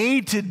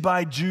hated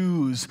by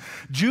Jews.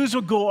 Jews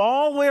would go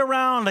all the way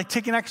around, like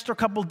take an extra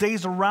couple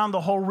days around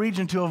the whole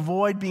region to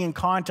avoid being in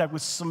contact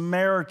with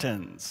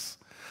Samaritans.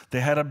 They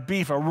had a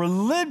beef, a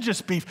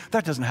religious beef.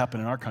 That doesn't happen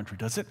in our country,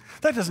 does it?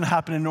 That doesn't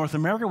happen in North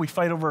America. We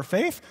fight over our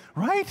faith,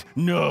 right?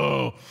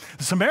 No.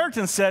 The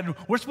Samaritans said,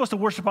 "We're supposed to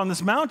worship on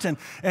this mountain."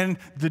 And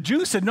the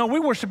Jews said, "No, we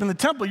worship in the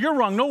temple. You're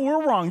wrong. No,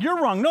 we're wrong.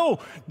 You're wrong. No."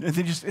 And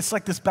it's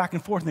like this back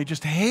and forth, and they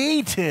just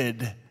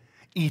hated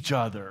each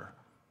other.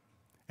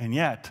 And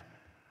yet,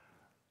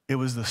 it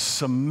was the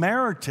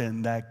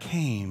Samaritan that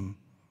came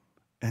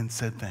and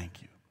said,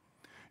 "Thank you."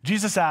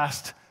 Jesus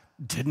asked,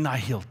 "Didn't I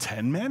heal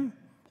 10 men?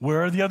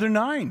 Where are the other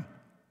 9?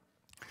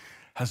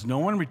 Has no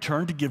one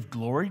returned to give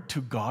glory to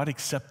God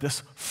except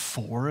this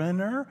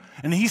foreigner?"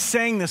 And he's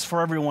saying this for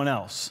everyone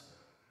else.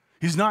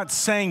 He's not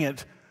saying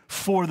it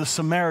for the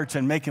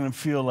Samaritan, making him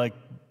feel like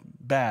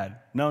bad.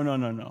 No.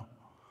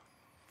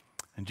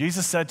 And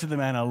Jesus said to the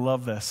man, I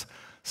love this,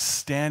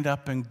 "Stand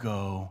up and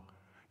go.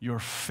 Your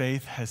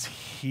faith has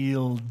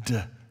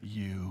healed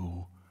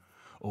you."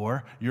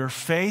 Or, "Your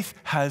faith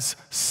has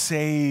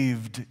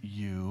saved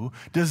you."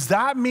 Does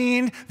that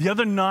mean the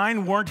other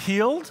 9 weren't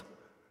healed?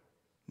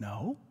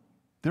 No,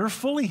 they're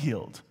fully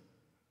healed.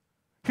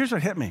 Here's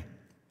what hit me.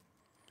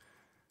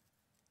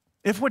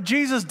 If what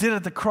Jesus did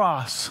at the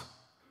cross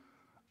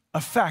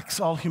affects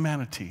all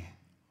humanity,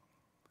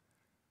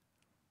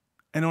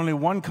 and only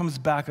one comes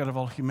back out of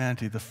all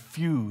humanity, the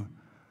few,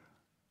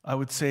 I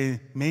would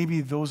say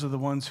maybe those are the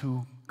ones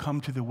who come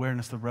to the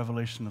awareness, the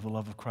revelation of the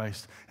love of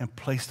Christ and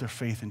place their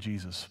faith in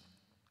Jesus,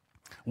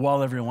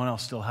 while everyone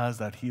else still has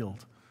that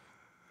healed.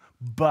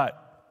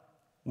 But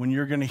when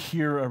you're going to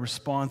hear a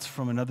response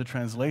from another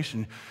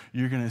translation,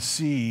 you're going to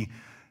see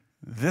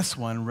This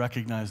one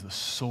recognized the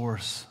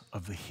source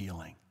of the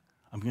healing.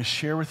 I'm going to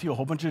share with you a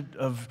whole bunch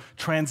of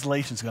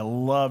translations. I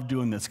love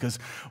doing this because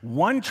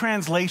one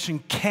translation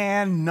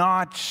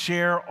cannot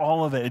share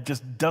all of it. It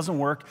just doesn't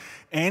work.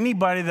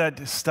 Anybody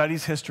that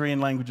studies history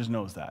and languages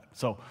knows that.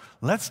 So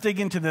let's dig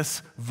into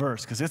this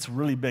verse because it's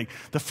really big.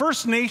 The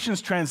First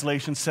Nations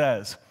translation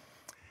says,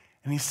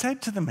 "And he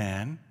said to the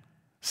man,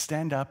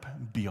 'Stand up,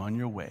 be on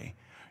your way.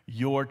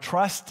 Your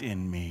trust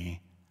in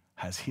me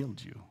has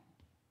healed you.'"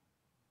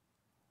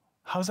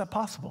 How is that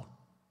possible?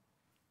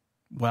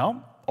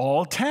 Well,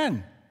 all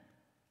 10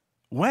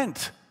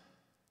 went.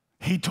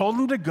 He told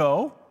them to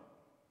go,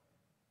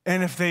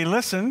 and if they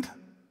listened,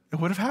 it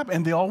would have happened,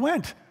 and they all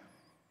went.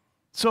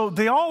 So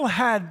they all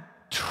had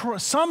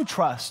some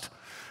trust,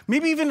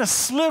 maybe even a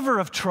sliver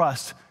of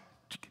trust,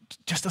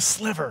 just a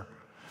sliver.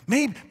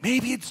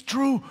 Maybe it's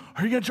true.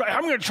 Are you going to try?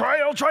 I'm going to try.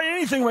 I'll try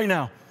anything right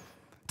now.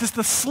 Just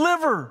a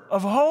sliver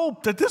of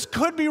hope that this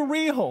could be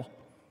real.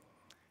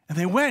 And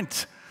they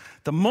went.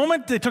 The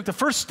moment they took the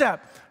first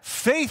step,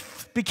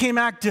 faith became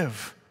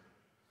active.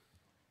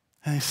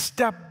 And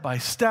step by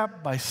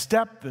step by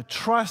step, the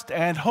trust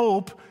and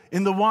hope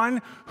in the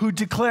one who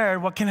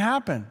declared what can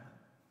happen.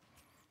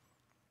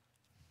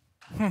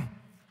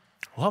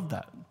 Love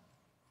that.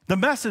 The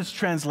Message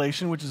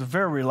translation, which is a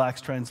very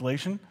relaxed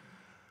translation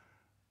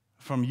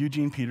from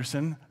Eugene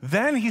Peterson,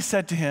 "Then he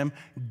said to him,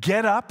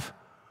 'Get up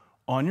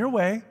on your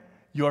way.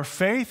 Your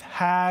faith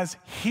has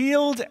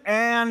healed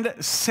and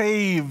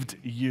saved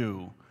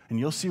you.'" And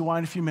you'll see why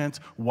in a few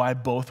minutes, why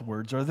both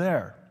words are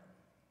there.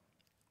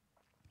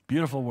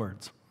 Beautiful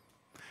words.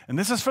 And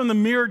this is from the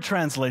Mirrored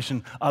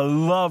translation. I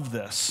love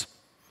this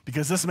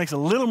because this makes a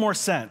little more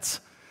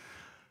sense.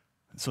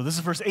 So this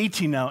is verse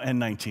 18 now and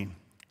 19.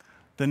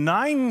 The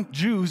 9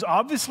 Jews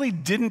obviously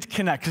didn't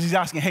connect, because he's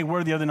asking, hey, where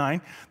are the other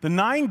 9? The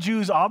 9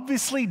 Jews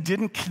obviously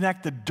didn't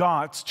connect the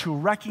dots to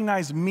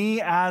recognize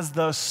me as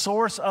the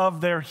source of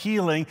their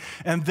healing,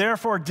 and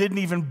therefore didn't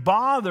even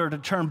bother to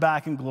turn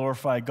back and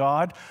glorify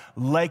God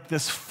like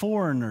this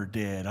foreigner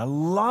did. I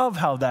love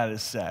how that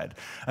is said.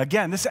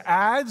 Again, this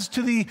adds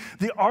to the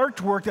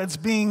artwork that's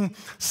being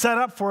set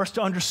up for us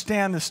to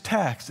understand this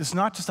text. It's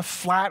not just a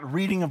flat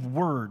reading of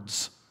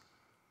words.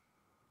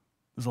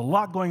 There's a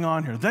lot going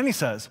on here. Then he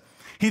says,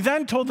 he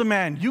then told the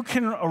man, "You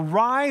can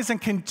arise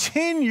and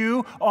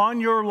continue on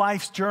your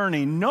life's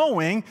journey,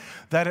 knowing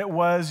that it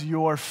was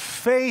your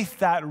faith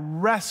that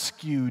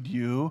rescued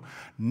you,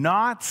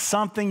 not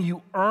something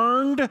you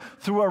earned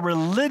through a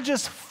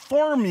religious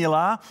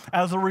formula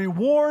as a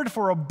reward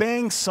for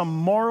obeying some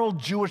moral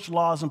Jewish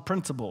laws and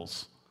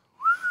principles."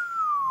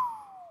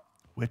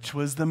 Which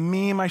was the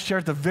meme I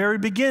shared at the very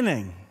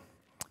beginning.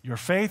 Your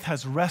faith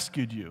has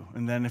rescued you.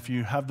 And then if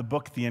you have the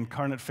book, The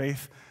Incarnate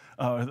Faith,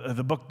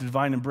 the book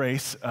Divine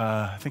Embrace,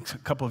 I think a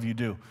couple of you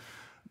do.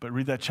 But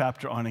read that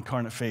chapter on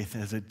incarnate faith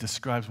as it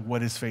describes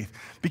what is faith.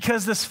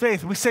 Because this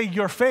faith, we say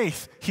your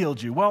faith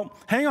healed you. Well,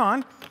 hang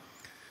on.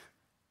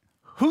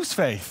 Whose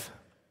faith?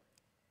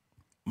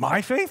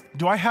 My faith?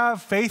 Do I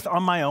have faith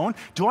on my own?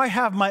 Do I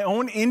have my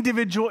own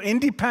individual,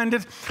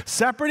 independent,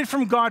 separated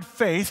from God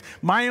faith,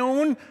 my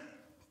own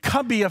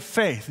cubby of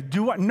faith?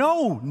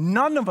 No,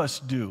 none of us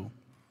do.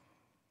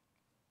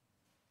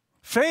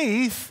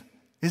 Faith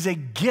is a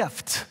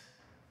gift.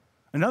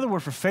 Another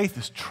word for faith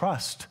is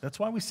trust. That's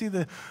why we see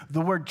the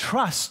word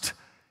trust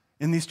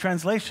in these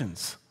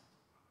translations.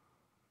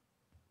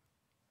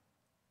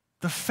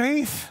 The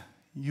faith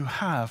you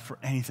have for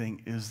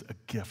anything is a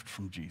gift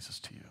from Jesus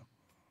to you.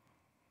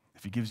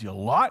 If he gives you a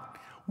lot,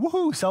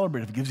 woohoo,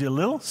 celebrate. If he gives you a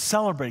little,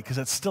 celebrate, because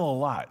that's still a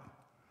lot.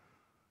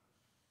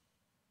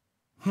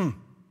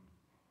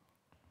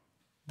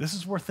 This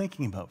is worth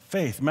thinking about.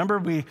 Faith.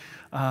 Remember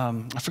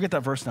I forget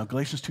that verse now,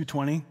 Galatians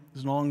 2:20.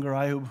 There's no longer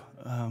I who,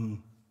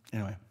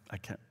 anyway, I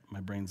can't, my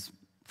brain's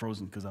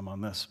frozen because I'm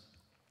on this.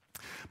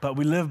 But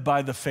we live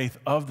by the faith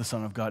of the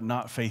Son of God,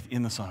 not faith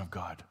in the Son of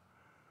God.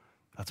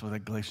 That's what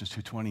that Galatians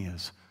 2:20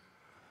 is.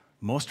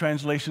 Most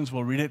translations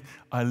will read it,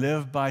 I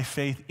live by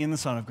faith in the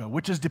Son of God,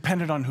 which is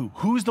dependent on who?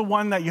 Who's the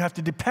one that you have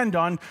to depend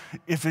on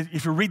if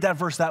you read that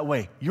verse that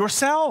way?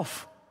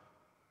 Yourself.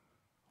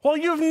 Well,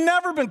 you've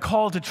never been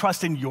called to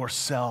trust in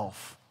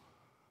yourself,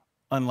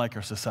 unlike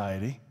our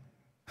society.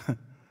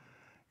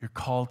 You're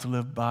called to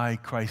live by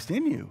Christ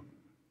in you.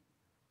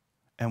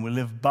 And we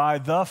live by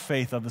the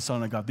faith of the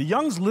Son of God. The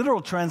Young's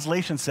literal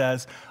translation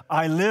says,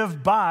 I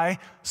live by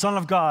Son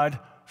of God,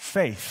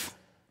 faith.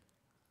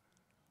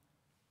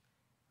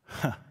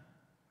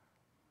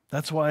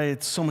 That's why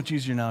it's so much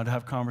easier now to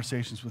have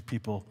conversations with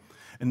people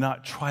and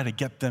not try to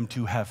get them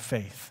to have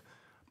faith.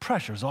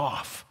 Pressure's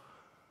off.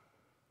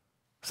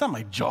 It's not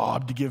my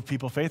job to give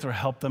people faith or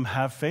help them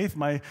have faith.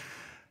 My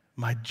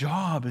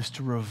job is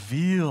to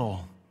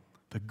reveal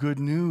the good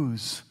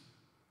news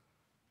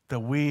that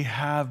we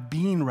have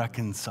been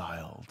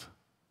reconciled.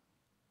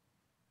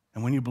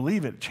 And when you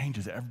believe it, it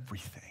changes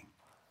everything.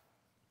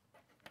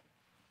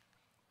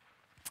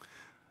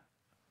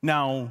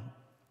 Now,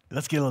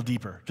 let's get a little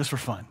deeper, just for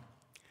fun.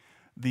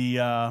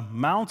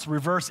 Mounts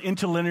reverse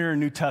interlinear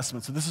New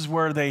Testament. So this is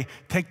where they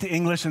take the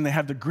English and they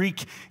have the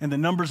Greek and the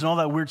numbers and all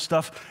that weird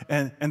stuff,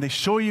 and they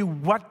show you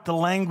what the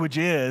language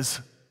is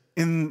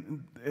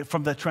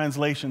from the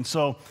translation.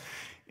 So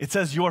it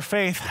says, your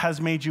faith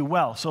has made you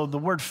well. So the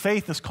word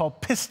faith is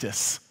called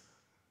pistis,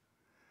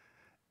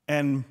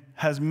 and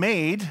has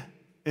made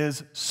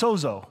is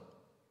sozo.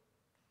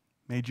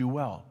 Made you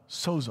well,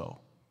 sozo.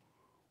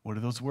 What do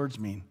those words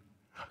mean?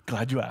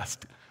 Glad you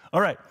asked.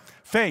 All right,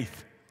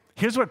 faith.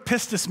 Here's what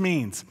pistis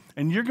means,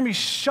 and you're going to be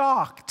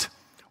shocked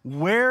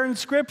where in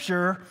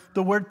Scripture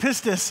the word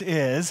pistis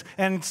is,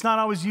 and it's not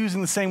always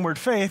using the same word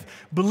faith.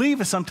 Believe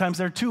is sometimes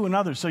there too in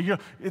others. So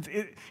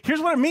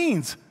here's what it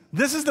means.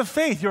 This is the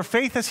faith. Your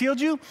faith has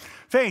healed you.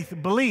 Faith,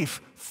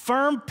 belief,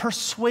 firm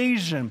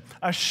persuasion,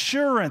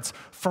 assurance,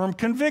 firm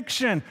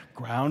conviction,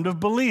 ground of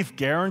belief,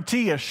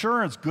 guarantee,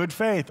 assurance, good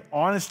faith,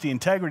 honesty,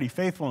 integrity,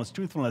 faithfulness,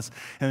 truthfulness.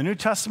 In the New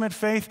Testament,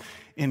 faith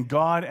in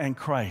God and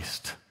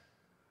Christ.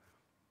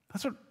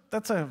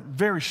 That's a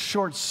very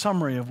short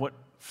summary of what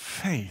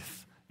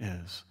faith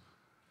is.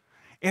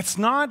 It's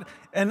not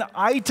an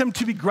item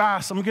to be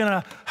grasped. I'm going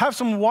to have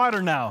some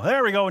water now.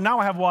 There we go. Now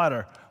I have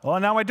water. Well,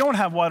 now I don't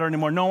have water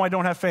anymore. No, I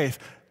don't have faith.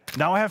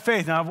 Now I have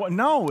faith.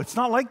 No, it's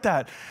not like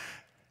that.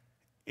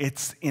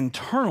 It's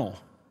internal,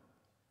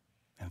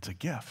 and it's a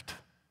gift.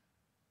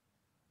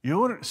 You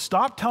would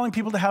stop telling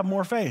people to have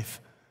more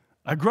faith.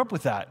 I grew up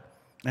with that,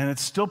 and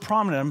it's still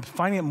prominent. I'm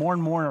finding it more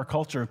and more in our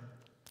culture,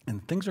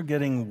 and things are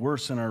getting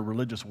worse in our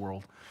religious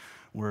world,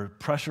 where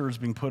pressure is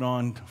being put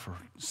on for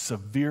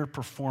severe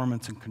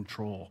performance and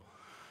control.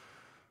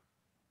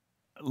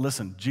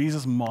 Listen,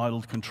 Jesus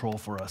modeled control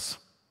for us.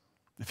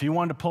 If he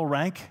wanted to pull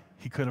rank,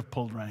 he could have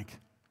pulled rank.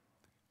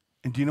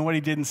 And do you know what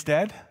he did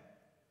instead?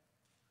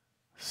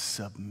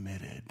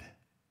 Submitted.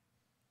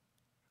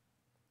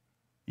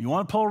 You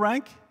want to pull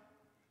rank?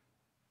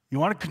 You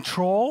want to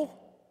control?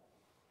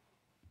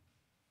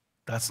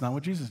 That's not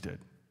what Jesus did.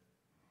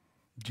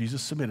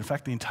 Jesus submitted. In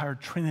fact, the entire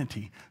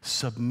Trinity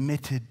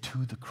submitted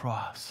to the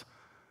cross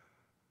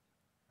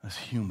as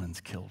humans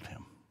killed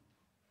him.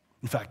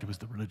 In fact, it was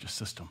the religious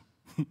system.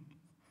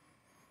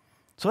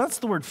 So that's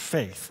the word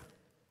faith.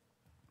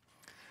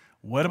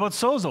 What about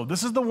sozo?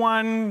 This is the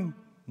one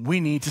we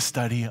need to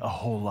study a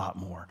whole lot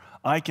more.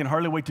 I can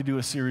hardly wait to do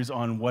a series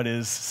on what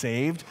is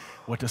saved,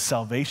 what does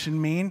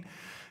salvation mean.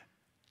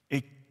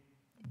 It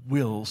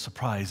will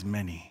surprise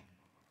many.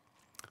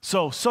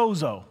 So,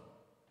 sozo,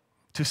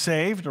 to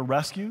save, to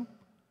rescue,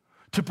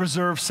 to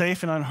preserve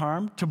safe and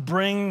unharmed, to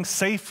bring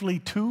safely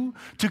to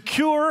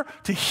cure,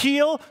 to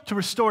heal, to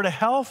restore to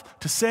health,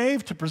 to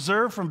save, to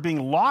preserve from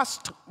being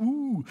lost,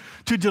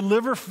 to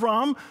deliver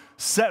from,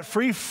 set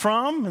free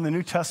from, in the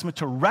New Testament,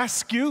 to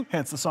rescue,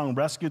 hence the song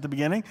Rescue at the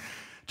beginning,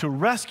 to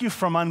rescue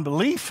from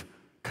unbelief,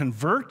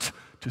 convert,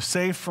 to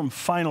save from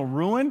final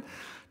ruin,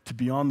 to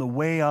be on the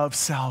way of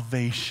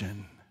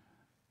salvation.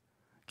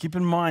 Keep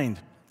in mind,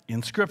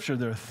 in Scripture,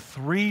 there are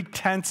 3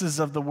 tenses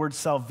of the word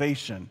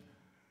salvation.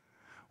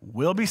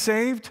 Will be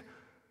saved,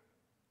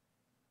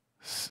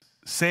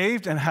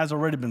 saved, and has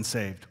already been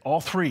saved.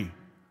 All 3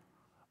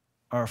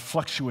 are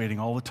fluctuating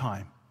all the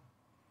time.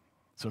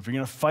 So if you're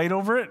going to fight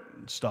over it,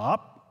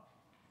 stop,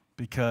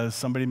 because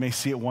somebody may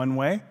see it one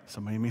way,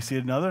 somebody may see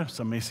it another,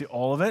 some may see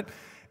all of it,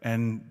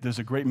 and there's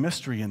a great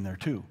mystery in there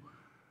too.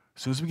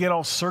 As soon as we get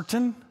all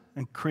certain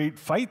and create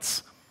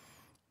fights,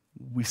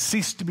 we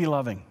cease to be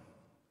loving,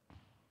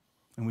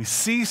 and we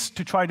cease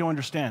to try to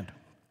understand.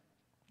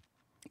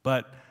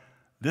 But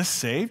this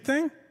saved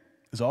thing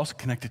is also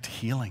connected to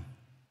healing.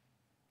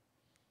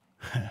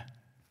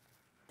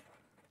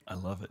 I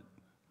love it.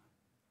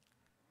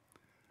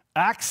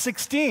 Acts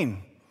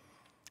 16,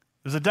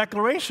 there's a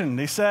declaration.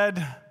 They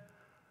said,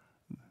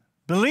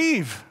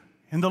 believe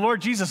in the Lord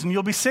Jesus and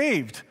you'll be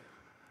saved.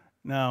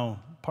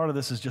 Now, part of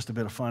this is just a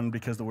bit of fun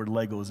because the word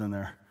Lego is in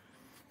there.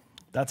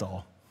 That's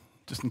all.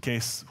 Just in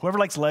case. Whoever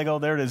likes Lego,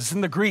 there it is. It's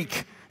in the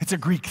Greek. It's a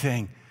Greek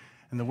thing.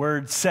 And the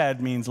word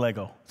said means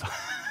Lego.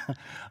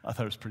 I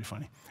thought it was pretty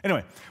funny.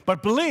 Anyway,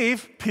 but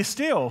believe,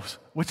 pisteos,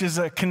 which is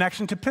a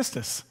connection to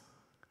pistis.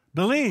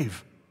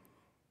 Believe.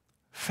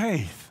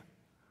 Faith.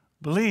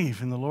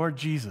 Believe in the Lord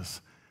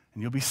Jesus,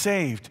 and you'll be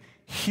saved,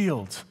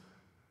 healed.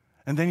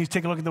 And then you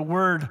take a look at the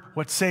word,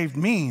 what saved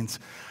means.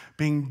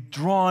 Being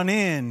drawn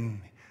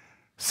in,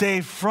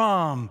 saved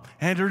from,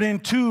 entered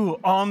into,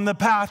 on the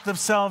path of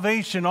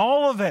salvation.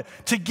 All of it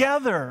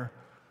together.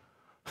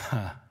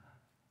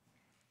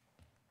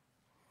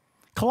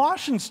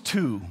 Colossians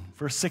 2,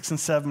 verse 6 and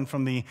 7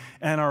 from the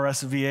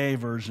NRSVA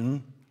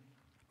version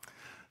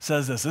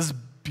says this. This is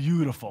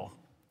beautiful.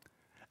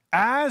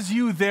 As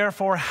you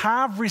therefore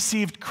have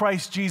received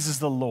Christ Jesus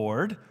the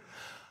Lord,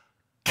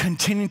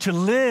 continue to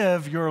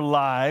live your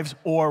lives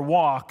or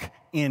walk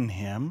in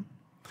him,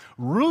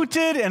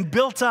 rooted and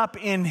built up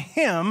in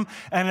him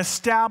and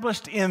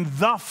established in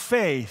the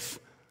faith,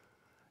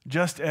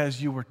 just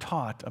as you were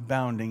taught,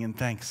 abounding in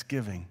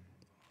thanksgiving.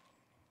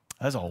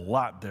 There's a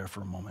lot there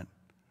for a moment.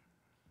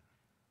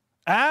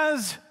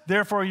 As,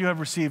 therefore, you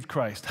have received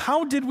Christ.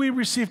 How did we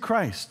receive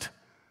Christ?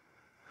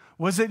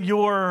 Was it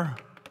your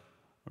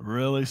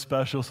Really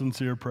special,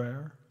 sincere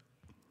prayer?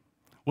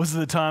 Was it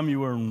the time you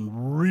were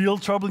in real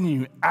trouble and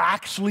you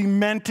actually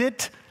meant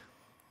it?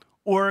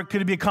 Or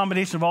could it be a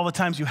combination of all the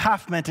times you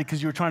half meant it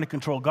because you were trying to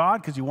control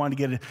God, because you wanted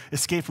to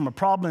escape from a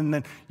problem, and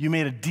then you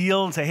made a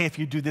deal and say, hey, if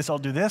you do this, I'll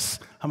do this?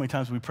 How many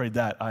times have we prayed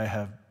that? I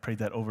have prayed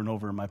that over and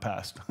over in my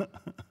past.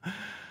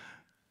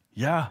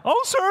 Yeah,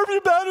 I'll serve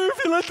you better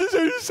if you let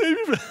this save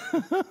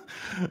you.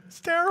 It's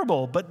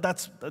terrible, but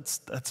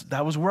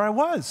that was where I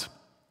was.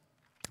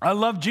 I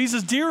love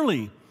Jesus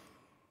dearly.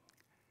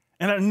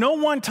 And at no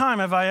one time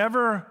have I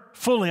ever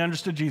fully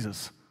understood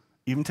Jesus.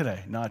 Even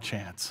today, not a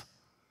chance.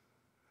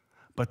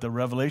 But the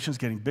revelation is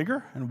getting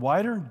bigger and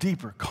wider and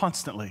deeper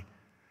constantly.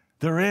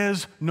 There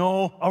is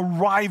no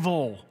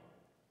arrival.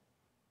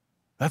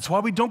 That's why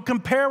we don't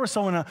compare with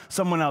someone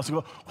else. We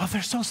go, well,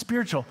 they're so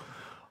spiritual.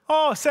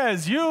 Oh, it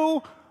says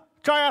you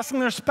try asking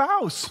their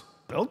spouse.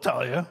 They'll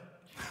tell you.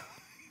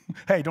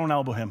 Hey, don't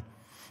elbow him.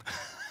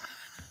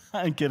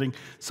 I'm kidding.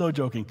 So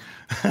joking.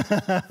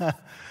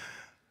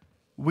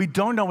 We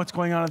don't know what's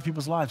going on in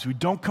people's lives. We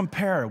don't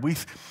compare.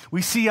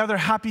 We see other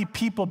happy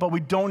people, but we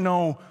don't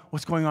know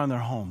what's going on in their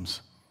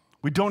homes.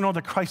 We don't know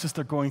the crisis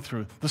they're going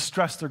through, the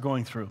stress they're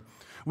going through.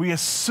 We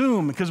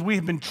assume, because we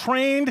have been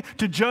trained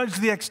to judge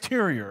the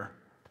exterior.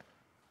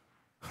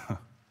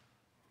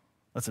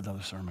 That's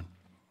another sermon.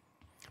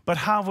 But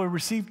how have we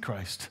received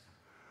Christ?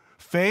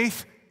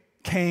 Faith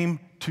came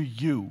to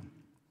you.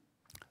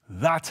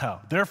 That's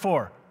how.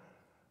 Therefore,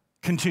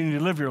 continue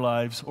to live your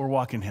lives or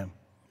walk in Him.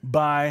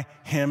 By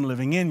Him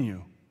living in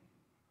you.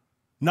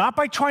 Not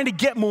by trying to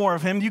get more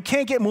of Him. You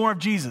can't get more of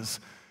Jesus.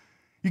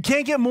 You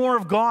can't get more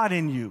of God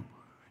in you.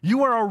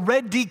 You are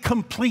already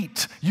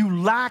complete.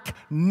 You lack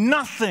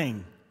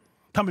nothing.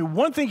 Tell me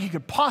one thing you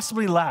could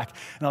possibly lack,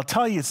 and I'll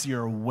tell you it's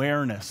your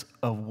awareness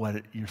of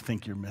what you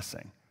think you're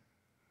missing.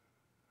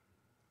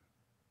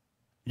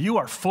 You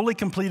are fully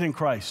complete in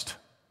Christ,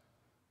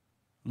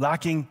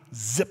 lacking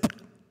zip,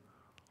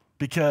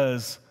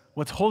 because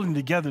what's holding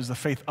together is the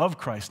faith of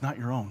Christ, not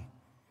your own.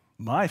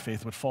 My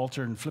faith would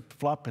falter and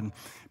flip-flop and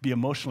be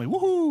emotionally,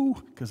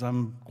 woohoo, because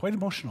I'm quite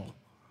emotional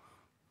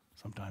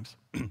sometimes.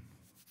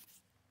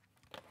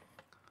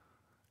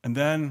 And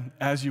then,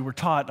 as you were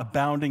taught,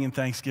 abounding in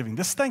thanksgiving.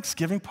 This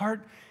thanksgiving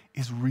part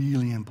is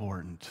really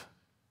important.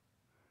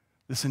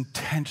 This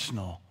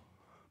intentional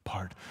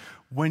part.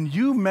 When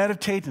you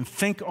meditate and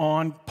think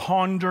on,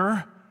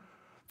 ponder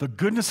the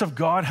goodness of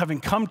God having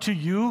come to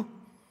you,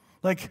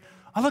 like,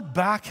 I look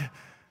back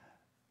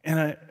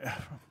and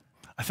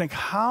I think,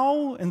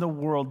 how in the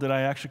world did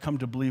I actually come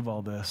to believe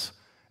all this?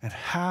 It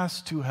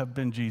has to have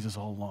been Jesus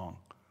all along.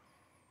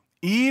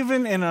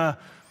 Even in a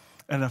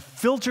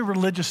filtered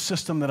religious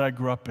system that I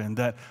grew up in,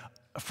 that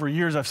for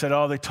years I've said,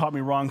 oh, they taught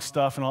me wrong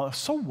stuff and all.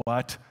 So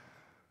what?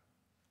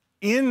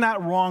 In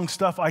that wrong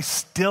stuff, I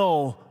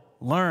still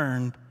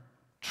learned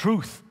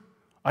truth.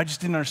 I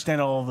just didn't understand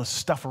all the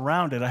stuff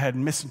around it. I had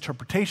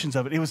misinterpretations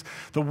of it.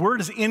 The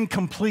word is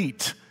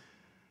incomplete.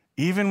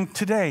 Even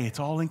today, it's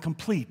all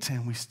incomplete,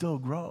 and we still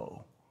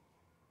grow.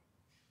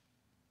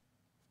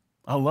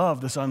 I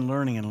love this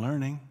unlearning and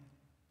learning.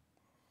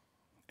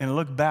 And I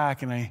look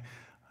back, and I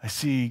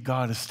see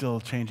God is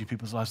still changing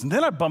people's lives. And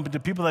then I bump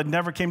into people that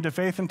never came to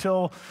faith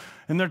until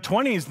in their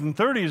 20s and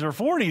 30s or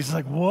 40s. It's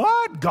like,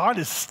 what? God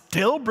is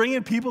still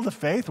bringing people to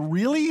faith?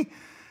 Really?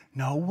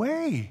 No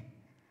way.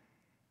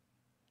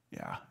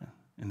 Yeah.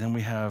 And then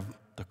we have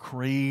the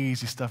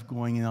crazy stuff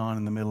going on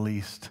in the Middle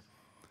East,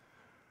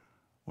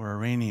 where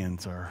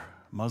Iranians or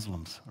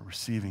Muslims are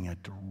receiving a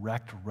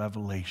direct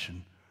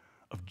revelation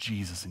of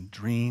Jesus in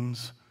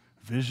dreams,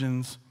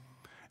 visions,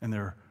 and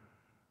they're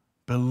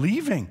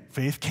believing.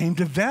 Faith came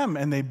to them,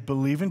 and they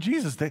believe in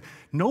Jesus.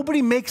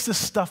 Nobody makes this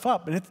stuff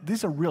up.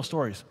 These are real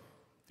stories.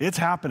 It's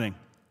happening.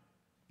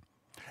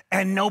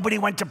 And nobody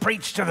went to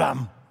preach to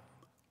them.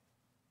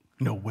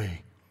 No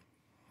way.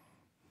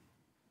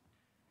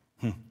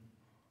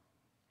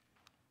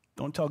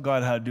 Don't tell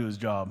God how to do His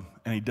job,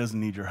 and He doesn't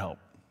need your help.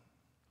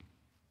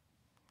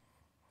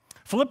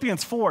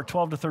 Philippians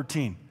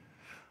 4:12-13.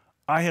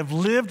 I have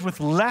lived with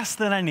less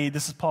than I need,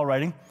 this is Paul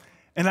writing,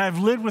 and I've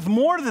lived with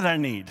more than I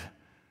need.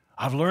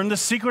 I've learned the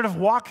secret of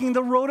walking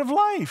the road of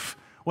life,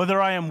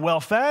 whether I am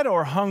well-fed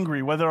or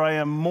hungry, whether I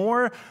am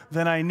more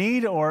than I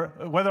need or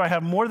whether I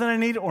have more than I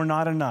need or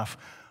not enough.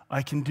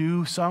 I can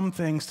do some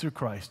things through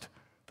Christ,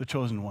 the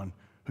chosen one,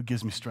 who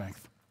gives me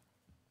strength.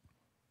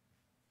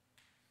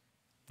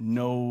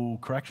 No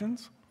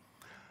corrections?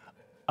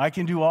 I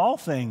can do all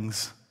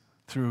things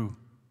through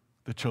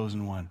the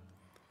chosen one.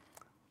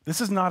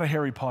 This is not a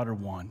Harry Potter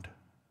wand.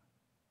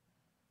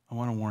 I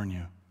want to warn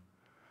you.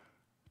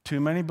 Too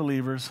many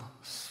believers,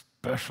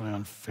 especially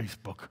on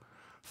Facebook,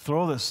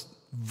 throw this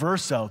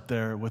verse out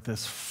there with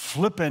this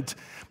flippant,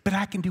 but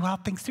I can do all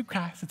things through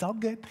Christ, it's all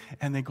good.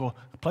 And they go,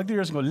 plug their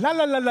ears and go, la,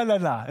 la, la, la, la,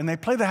 la. And they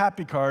play the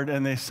happy card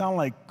and they sound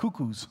like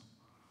cuckoos.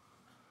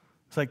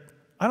 It's like,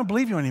 I don't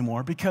believe you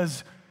anymore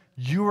because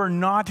you are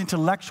not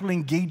intellectually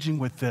engaging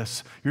with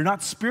this. You're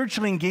not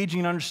spiritually engaging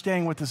and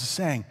understanding what this is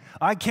saying.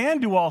 I can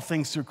do all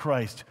things through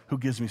Christ who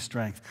gives me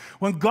strength.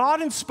 When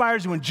God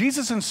inspires you, when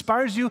Jesus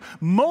inspires you,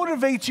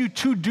 motivates you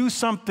to do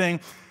something,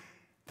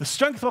 the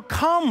strength will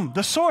come.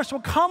 The source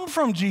will come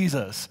from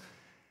Jesus.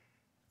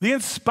 The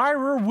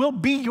inspirer will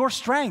be your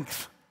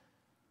strength.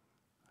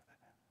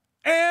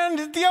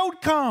 And the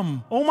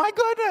outcome. Oh my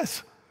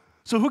goodness.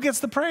 So who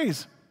gets the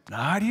praise?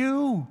 Not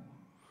you.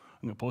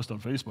 I'm going to post on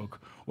Facebook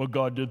what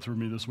God did through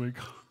me this week.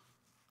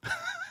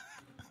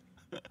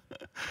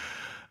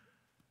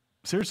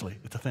 Seriously,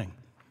 it's a thing.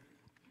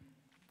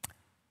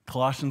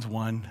 Colossians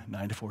 1,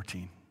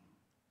 9-14.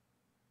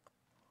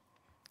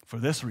 For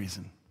this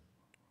reason,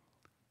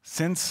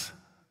 since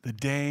the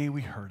day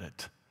we heard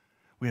it,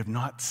 we have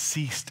not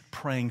ceased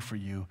praying for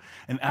you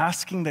and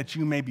asking that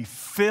you may be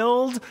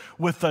filled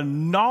with the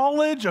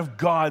knowledge of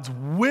God's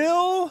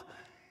will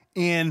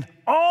in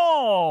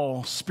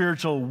all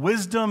spiritual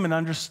wisdom and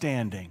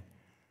understanding.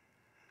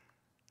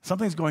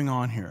 Something's going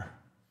on here.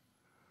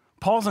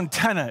 Paul's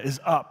antenna is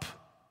up.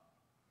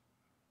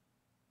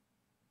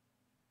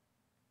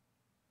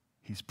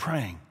 He's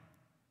praying.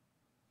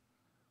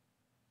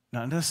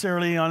 Not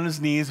necessarily on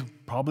his knees,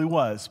 probably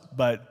was,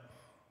 but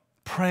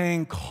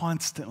praying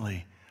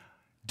constantly.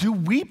 Do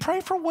we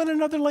pray for one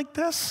another like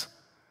this?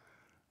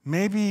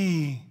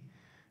 Maybe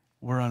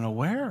we're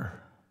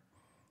unaware.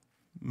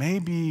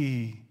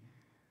 Maybe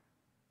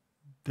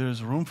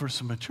there's room for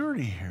some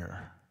maturity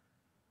here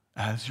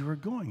as you are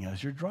going,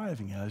 as you're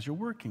driving, as you're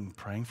working,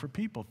 praying for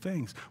people,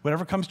 things,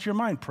 whatever comes to your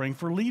mind, praying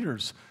for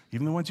leaders,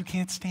 even the ones you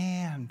can't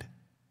stand.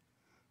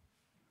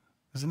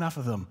 There's enough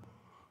of them.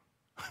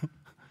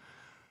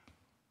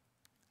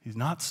 He's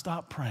not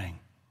stopped praying.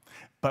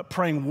 But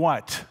praying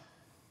what?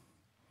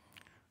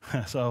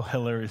 I saw a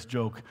hilarious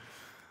joke.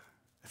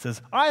 It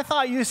says, I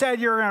thought you said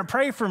you were going to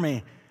pray for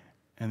me.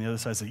 And the other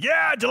side said,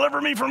 yeah,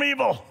 deliver me from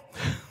evil.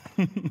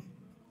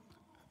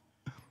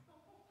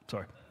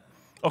 Sorry.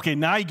 Okay,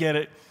 now you get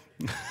it.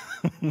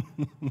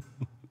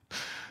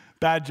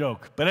 Bad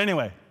joke. But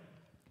anyway,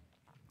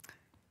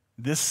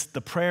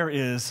 the prayer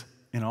is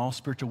in all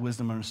spiritual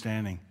wisdom and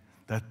understanding,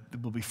 that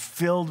it will be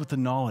filled with the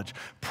knowledge.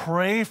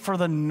 Pray for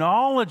the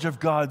knowledge of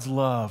God's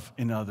love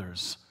in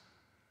others.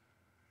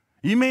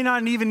 You may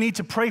not even need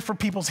to pray for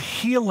people's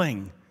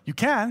healing. You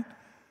can.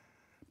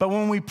 But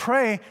when we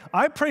pray,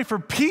 I pray for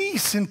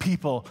peace in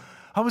people.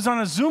 I was on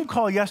a Zoom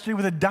call yesterday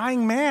with a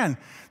dying man.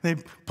 They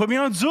put me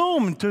on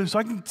Zoom so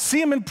I can see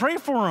him and pray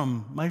for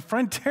him. My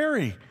friend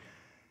Terry.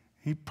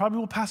 He probably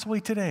will pass away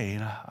today,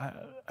 and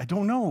I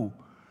don't know.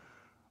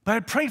 But I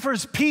pray for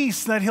his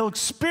peace, that he'll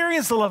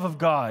experience the love of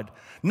God.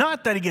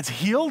 Not that he gets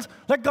healed.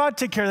 Let God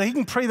take care of that. He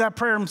can pray that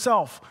prayer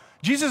himself.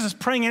 Jesus is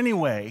praying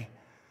anyway.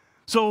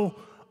 So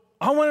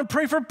I want to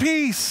pray for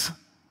peace.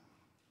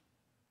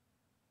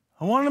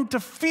 I want him to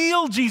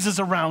feel Jesus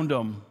around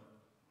him.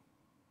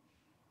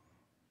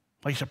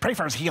 Like, you should pray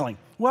for his healing.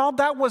 Well,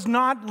 that was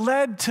not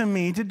led to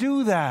me to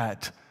do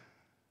that.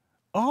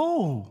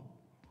 Oh,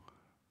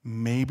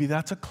 maybe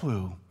that's a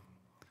clue.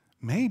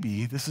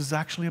 Maybe this is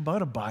actually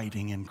about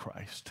abiding in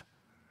Christ.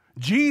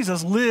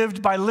 Jesus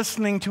lived by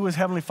listening to his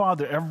Heavenly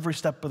Father every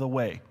step of the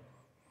way.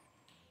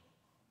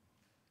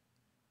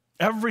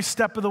 Every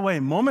step of the way,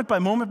 moment by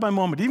moment by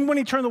moment. Even when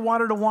he turned the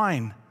water to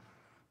wine.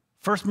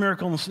 First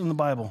miracle in the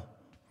Bible.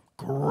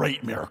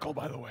 Great miracle,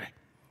 by the way.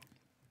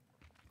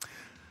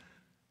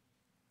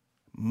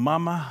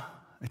 Mama,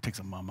 it takes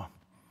a mama.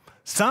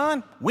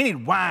 Son, we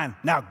need wine.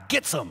 Now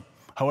get some.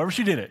 However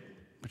she did it.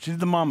 But she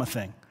did the mama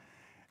thing.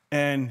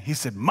 And he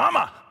said,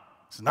 Mama,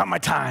 it's not my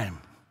time.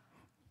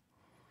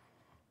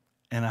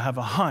 And I have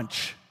a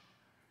hunch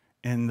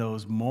in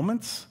those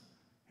moments,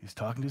 he's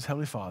talking to his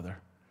Heavenly Father.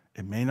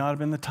 It may not have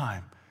been the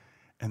time.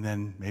 And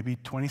then maybe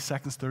 20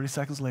 seconds, 30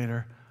 seconds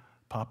later,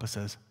 Papa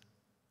says,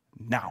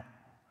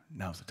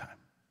 now's the time.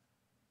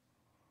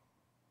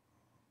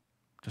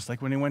 Just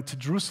like when he went to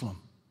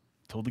Jerusalem.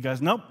 Told the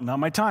guys, nope, not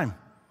my time.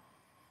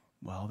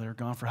 Well, they were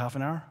gone for half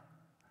an hour.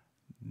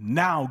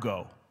 Now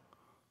go.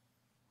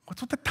 What's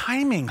with the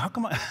timing? How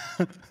come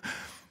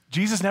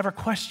Jesus never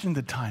questioned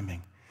the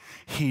timing.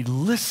 He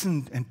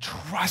listened and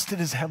trusted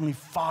his Heavenly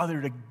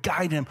Father to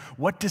guide him,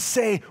 what to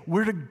say,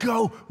 where to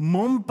go,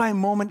 moment by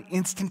moment,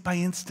 instant by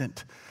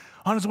instant.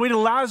 On his way to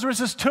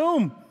Lazarus'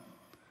 tomb.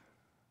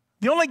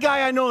 The only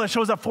guy I know that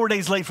shows up 4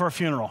 days late for a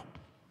funeral.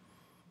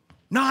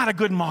 Not a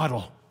good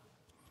model.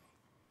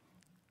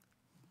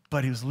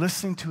 But he was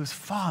listening to his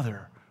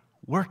Father,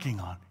 working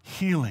on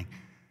healing.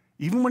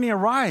 Even when he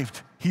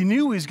arrived, he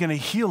knew he was going to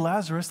heal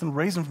Lazarus and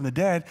raise him from the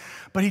dead,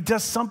 but he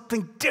does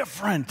something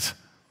different.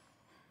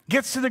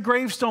 Gets to the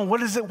gravestone.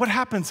 What is it? What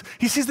happens?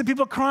 He sees the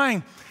people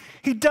crying.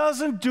 He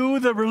doesn't do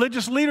the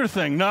religious leader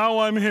thing. Now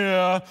I'm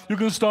here. You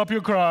can stop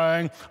your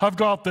crying. I've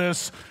got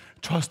this.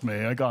 Trust me,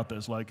 I got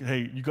this. Like,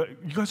 hey, you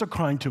guys are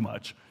crying too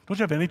much. Don't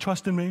you have any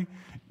trust in me?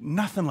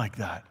 Nothing like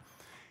that.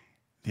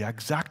 The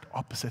exact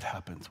opposite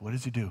happens. What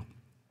does he do?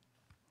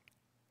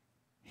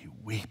 He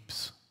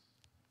weeps.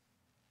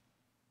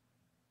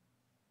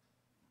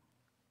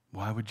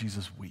 Why would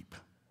Jesus weep?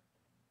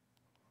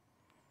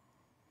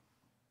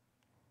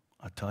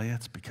 I'll tell you,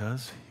 it's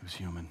because he was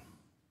human.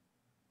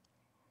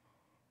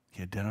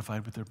 He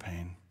identified with their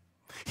pain.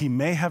 He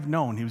may have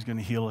known he was going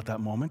to heal at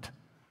that moment.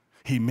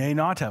 He may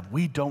not have.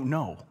 We don't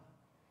know.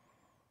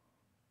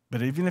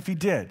 But even if he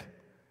did,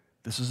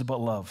 this is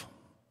about love.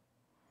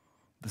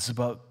 This is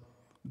about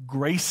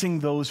gracing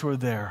those who are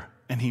there.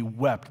 And he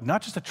wept.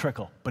 Not just a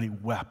trickle, but he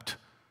wept.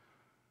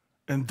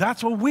 And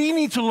that's what we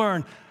need to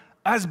learn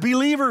as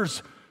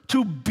believers,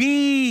 to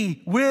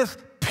be with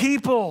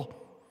people.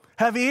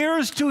 Have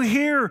ears to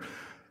hear,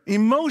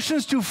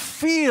 emotions to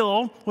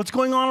feel what's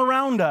going on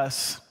around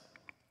us.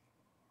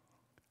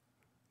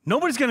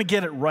 Nobody's going to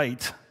get it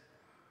right,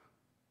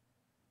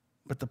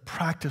 but the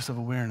practice of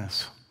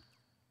awareness.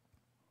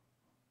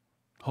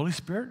 Holy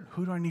Spirit,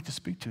 who do I need to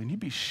speak to? And you'd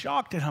be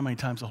shocked at how many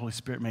times the Holy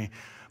Spirit may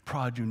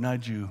prod you,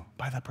 nudge you,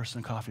 buy that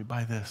person coffee,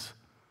 buy this,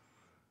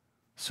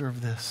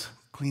 serve this,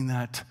 clean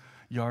that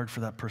yard for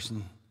that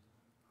person.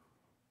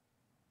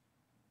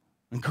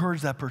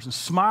 Encourage that person.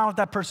 Smile at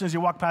that person as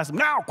you walk past them.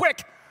 Now,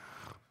 quick!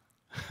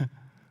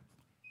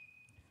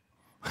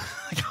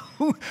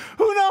 who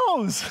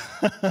knows?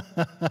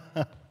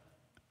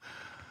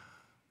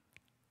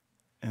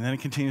 And then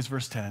it continues,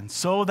 verse 10.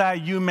 So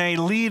that you may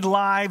lead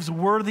lives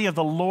worthy of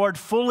the Lord,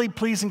 fully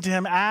pleasing to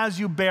him as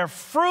you bear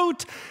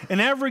fruit in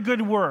every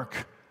good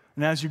work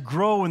and as you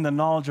grow in the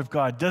knowledge of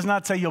God. It does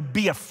not say you'll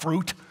be a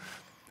fruit.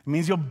 It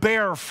means you'll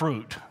bear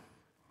fruit.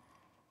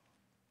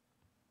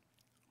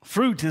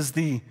 Fruit is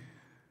the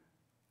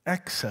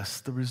excess,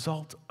 the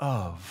result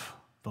of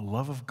the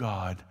love of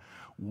God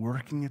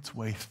working its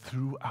way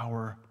through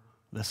our,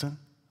 listen,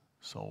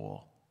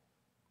 soul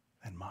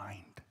and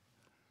mind.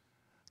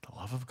 The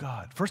love of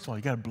God. First of all,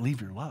 you got to believe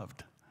you're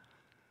loved.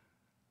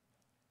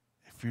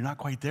 If you're not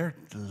quite there,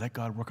 let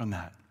God work on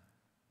that.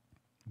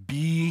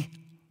 Be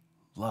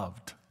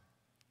loved.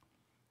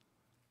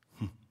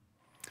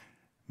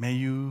 May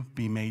you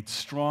be made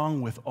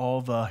strong with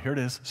all the, here it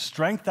is,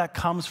 strength that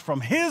comes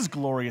from his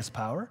glorious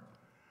power,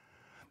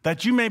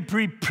 that you may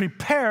be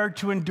prepared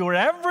to endure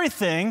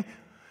everything,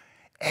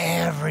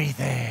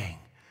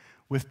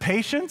 with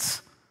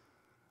patience,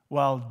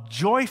 while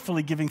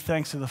joyfully giving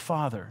thanks to the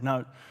Father.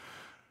 Now,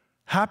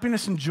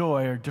 happiness and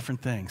joy are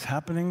different things.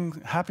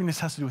 Happiness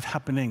has to do with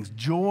happenings.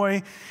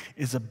 Joy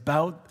is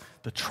about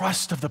the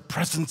trust of the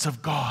presence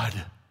of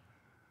God,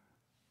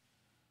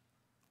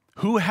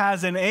 who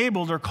has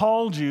enabled or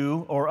called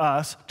you or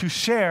us to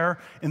share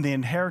in the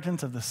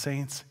inheritance of the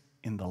saints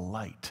in the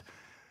light.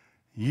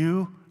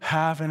 You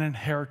have an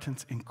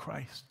inheritance in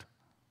Christ.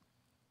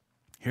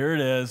 Here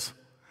it is.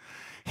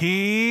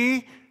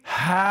 He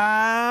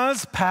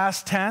has,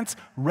 past tense,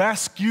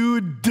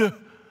 rescued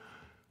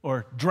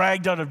or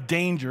dragged out of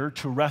danger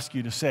to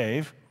rescue, to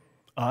save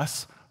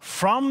us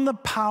from the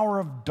power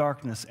of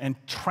darkness and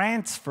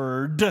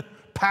transferred,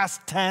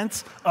 past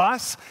tense,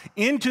 us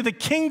into the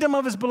kingdom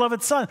of his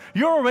beloved Son.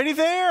 You're already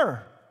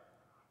there.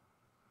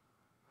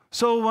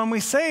 So when we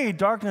say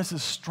darkness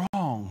is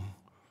strong,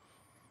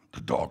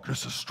 the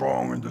darkness is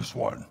strong in this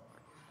one.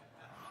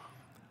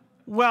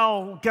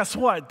 Well, guess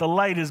what? The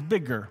light is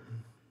bigger.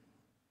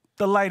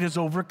 The light is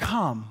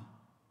overcome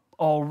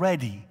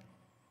already.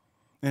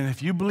 And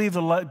if you believe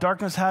the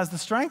darkness has the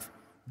strength,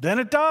 then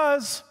it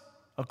does,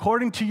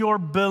 according to your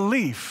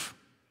belief,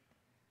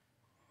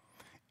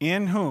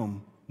 in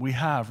whom we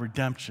have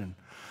redemption,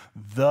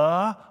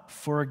 the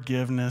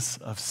forgiveness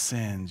of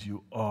sins.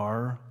 You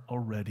are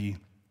already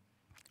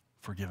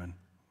forgiven.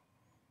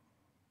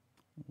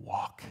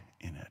 Walk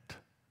in it.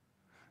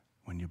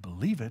 When you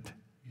believe it,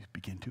 you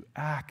begin to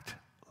act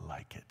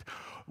like it.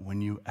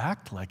 When you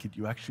act like it,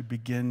 you actually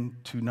begin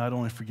to not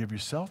only forgive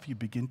yourself, you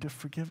begin to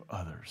forgive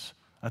others.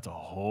 That's a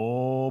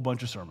whole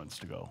bunch of sermons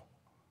to go.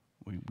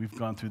 We've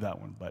gone through that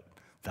one, but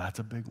that's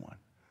a big one.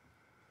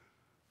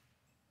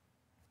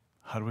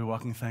 How do we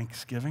walk in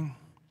thanksgiving?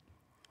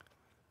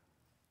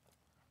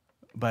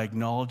 By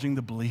acknowledging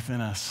the belief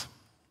in us.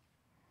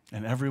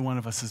 And every one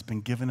of us has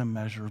been given a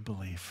measure of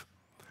belief.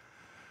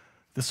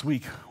 This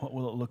week, what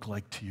will it look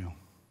like to you?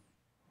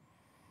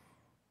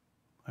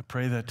 I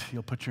pray that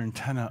you'll put your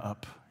antenna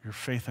up, your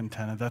faith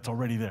antenna, that's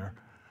already there.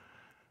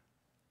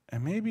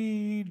 And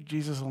maybe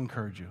Jesus will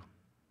encourage you.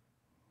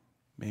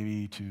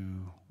 Maybe to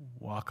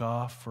walk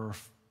off for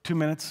 2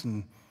 minutes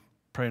and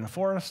pray in a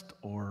forest,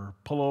 or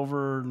pull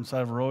over on the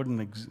side of a road and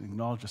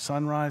acknowledge a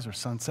sunrise or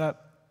sunset.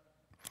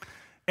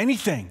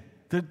 Anything.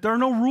 There are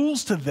no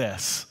rules to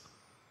this.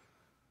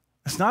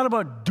 It's not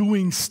about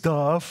doing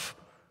stuff.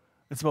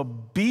 It's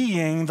about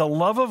being the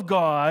love of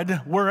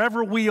God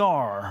wherever we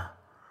are.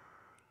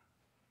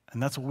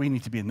 And that's what we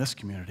need to be in this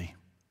community,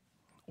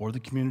 or the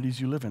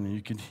communities you live in.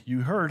 And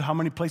you heard how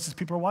many places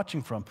people are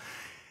watching from.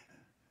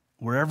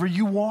 Wherever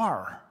you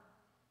are,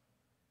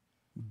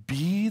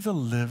 be the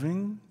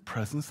living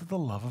presence of the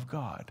love of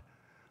God.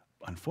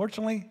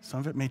 Unfortunately, some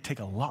of it may take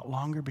a lot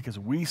longer because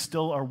we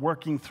still are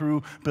working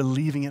through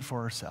believing it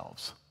for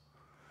ourselves.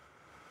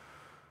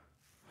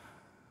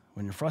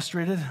 When you're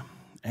frustrated,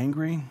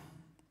 angry,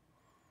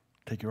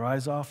 take your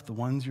eyes off the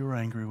ones you're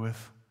angry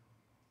with.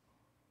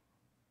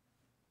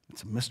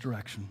 It's a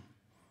misdirection.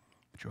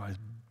 Put your eyes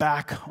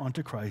back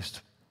onto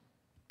Christ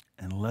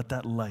and let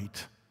that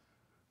light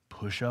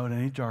push out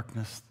any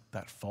darkness,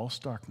 that false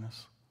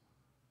darkness,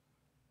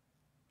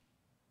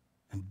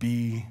 and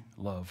be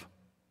love.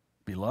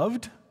 Be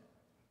loved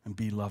and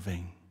be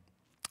loving.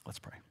 Let's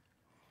pray.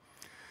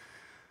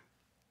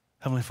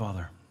 Heavenly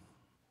Father,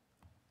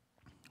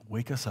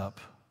 wake us up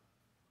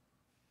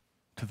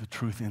to the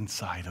truth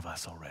inside of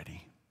us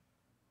already.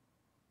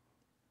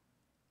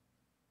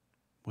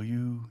 Will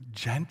you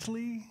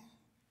gently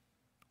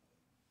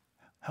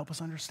help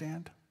us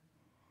understand?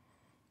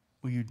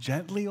 Will you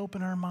gently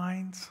open our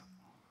minds?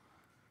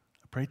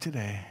 I pray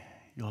today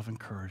you'll have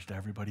encouraged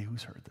everybody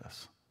who's heard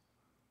this.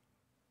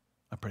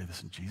 I pray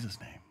this in Jesus'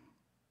 name.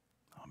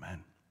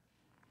 Amen.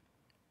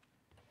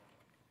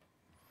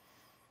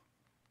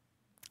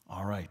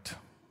 All right,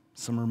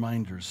 some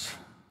reminders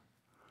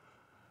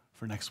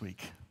for next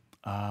week.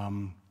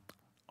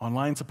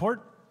 Online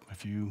support,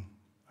 if you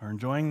are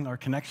enjoying our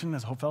connection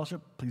as a Hope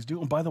Fellowship, please do.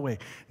 And by the way,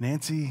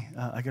 Nancy,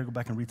 I got to go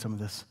back and read some of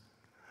this.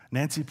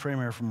 Nancy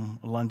Premier from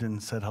London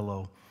said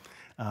hello.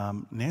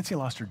 Nancy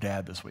lost her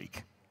dad this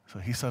week, so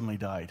he suddenly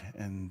died,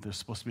 and there's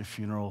supposed to be a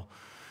funeral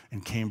in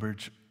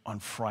Cambridge on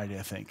Friday,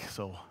 I think.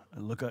 So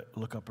look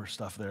up her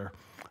stuff there.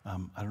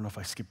 I don't know if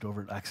I skipped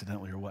over it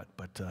accidentally or what,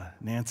 but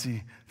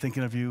Nancy,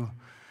 thinking of you,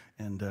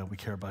 and we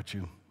care about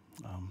you.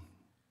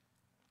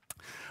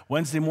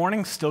 Wednesday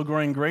morning, Still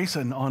Growing Grace,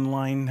 an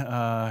online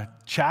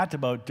chat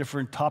about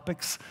different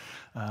topics,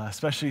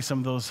 especially some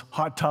of those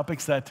hot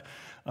topics that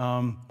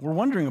we're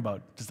wondering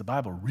about. Does the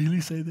Bible really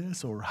say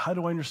this, or how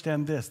do I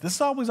understand this? This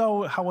is always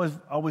how I've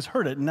always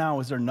heard it. Now,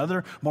 is there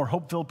another more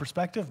hope-filled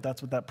perspective?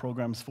 That's what that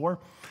program's for.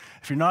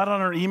 If you're not on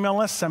our email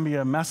list, send me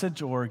a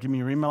message or give me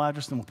your email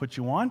address and we'll put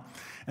you on.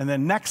 And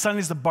then next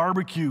Sunday's the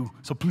barbecue,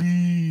 so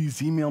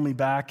please email me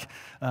back.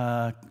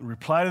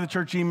 Reply to the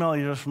church email,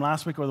 either from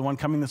last week or the one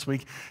coming this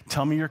week.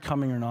 Tell me you're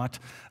coming or not,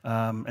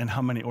 and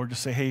how many. Or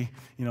just say, hey,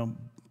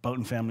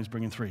 Boughton family's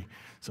bringing 3,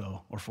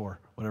 so, or 4,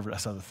 whatever. I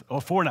saw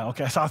 4 now.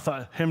 Okay, I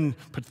thought him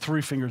put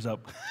 3 fingers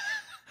up.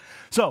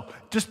 So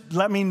just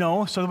let me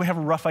know so that we have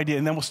a rough idea.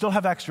 And then we'll still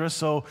have extras,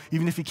 so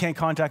even if you can't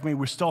contact me,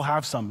 we still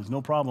have some. There's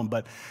no problem.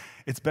 But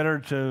it's better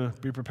to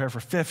be prepared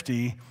for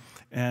 50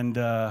 and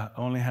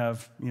only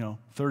have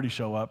 30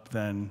 show up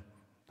than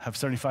have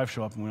 75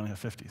 show up and we only have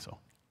 50. So, all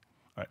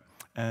right.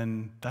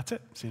 And that's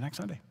it. See you next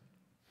Sunday.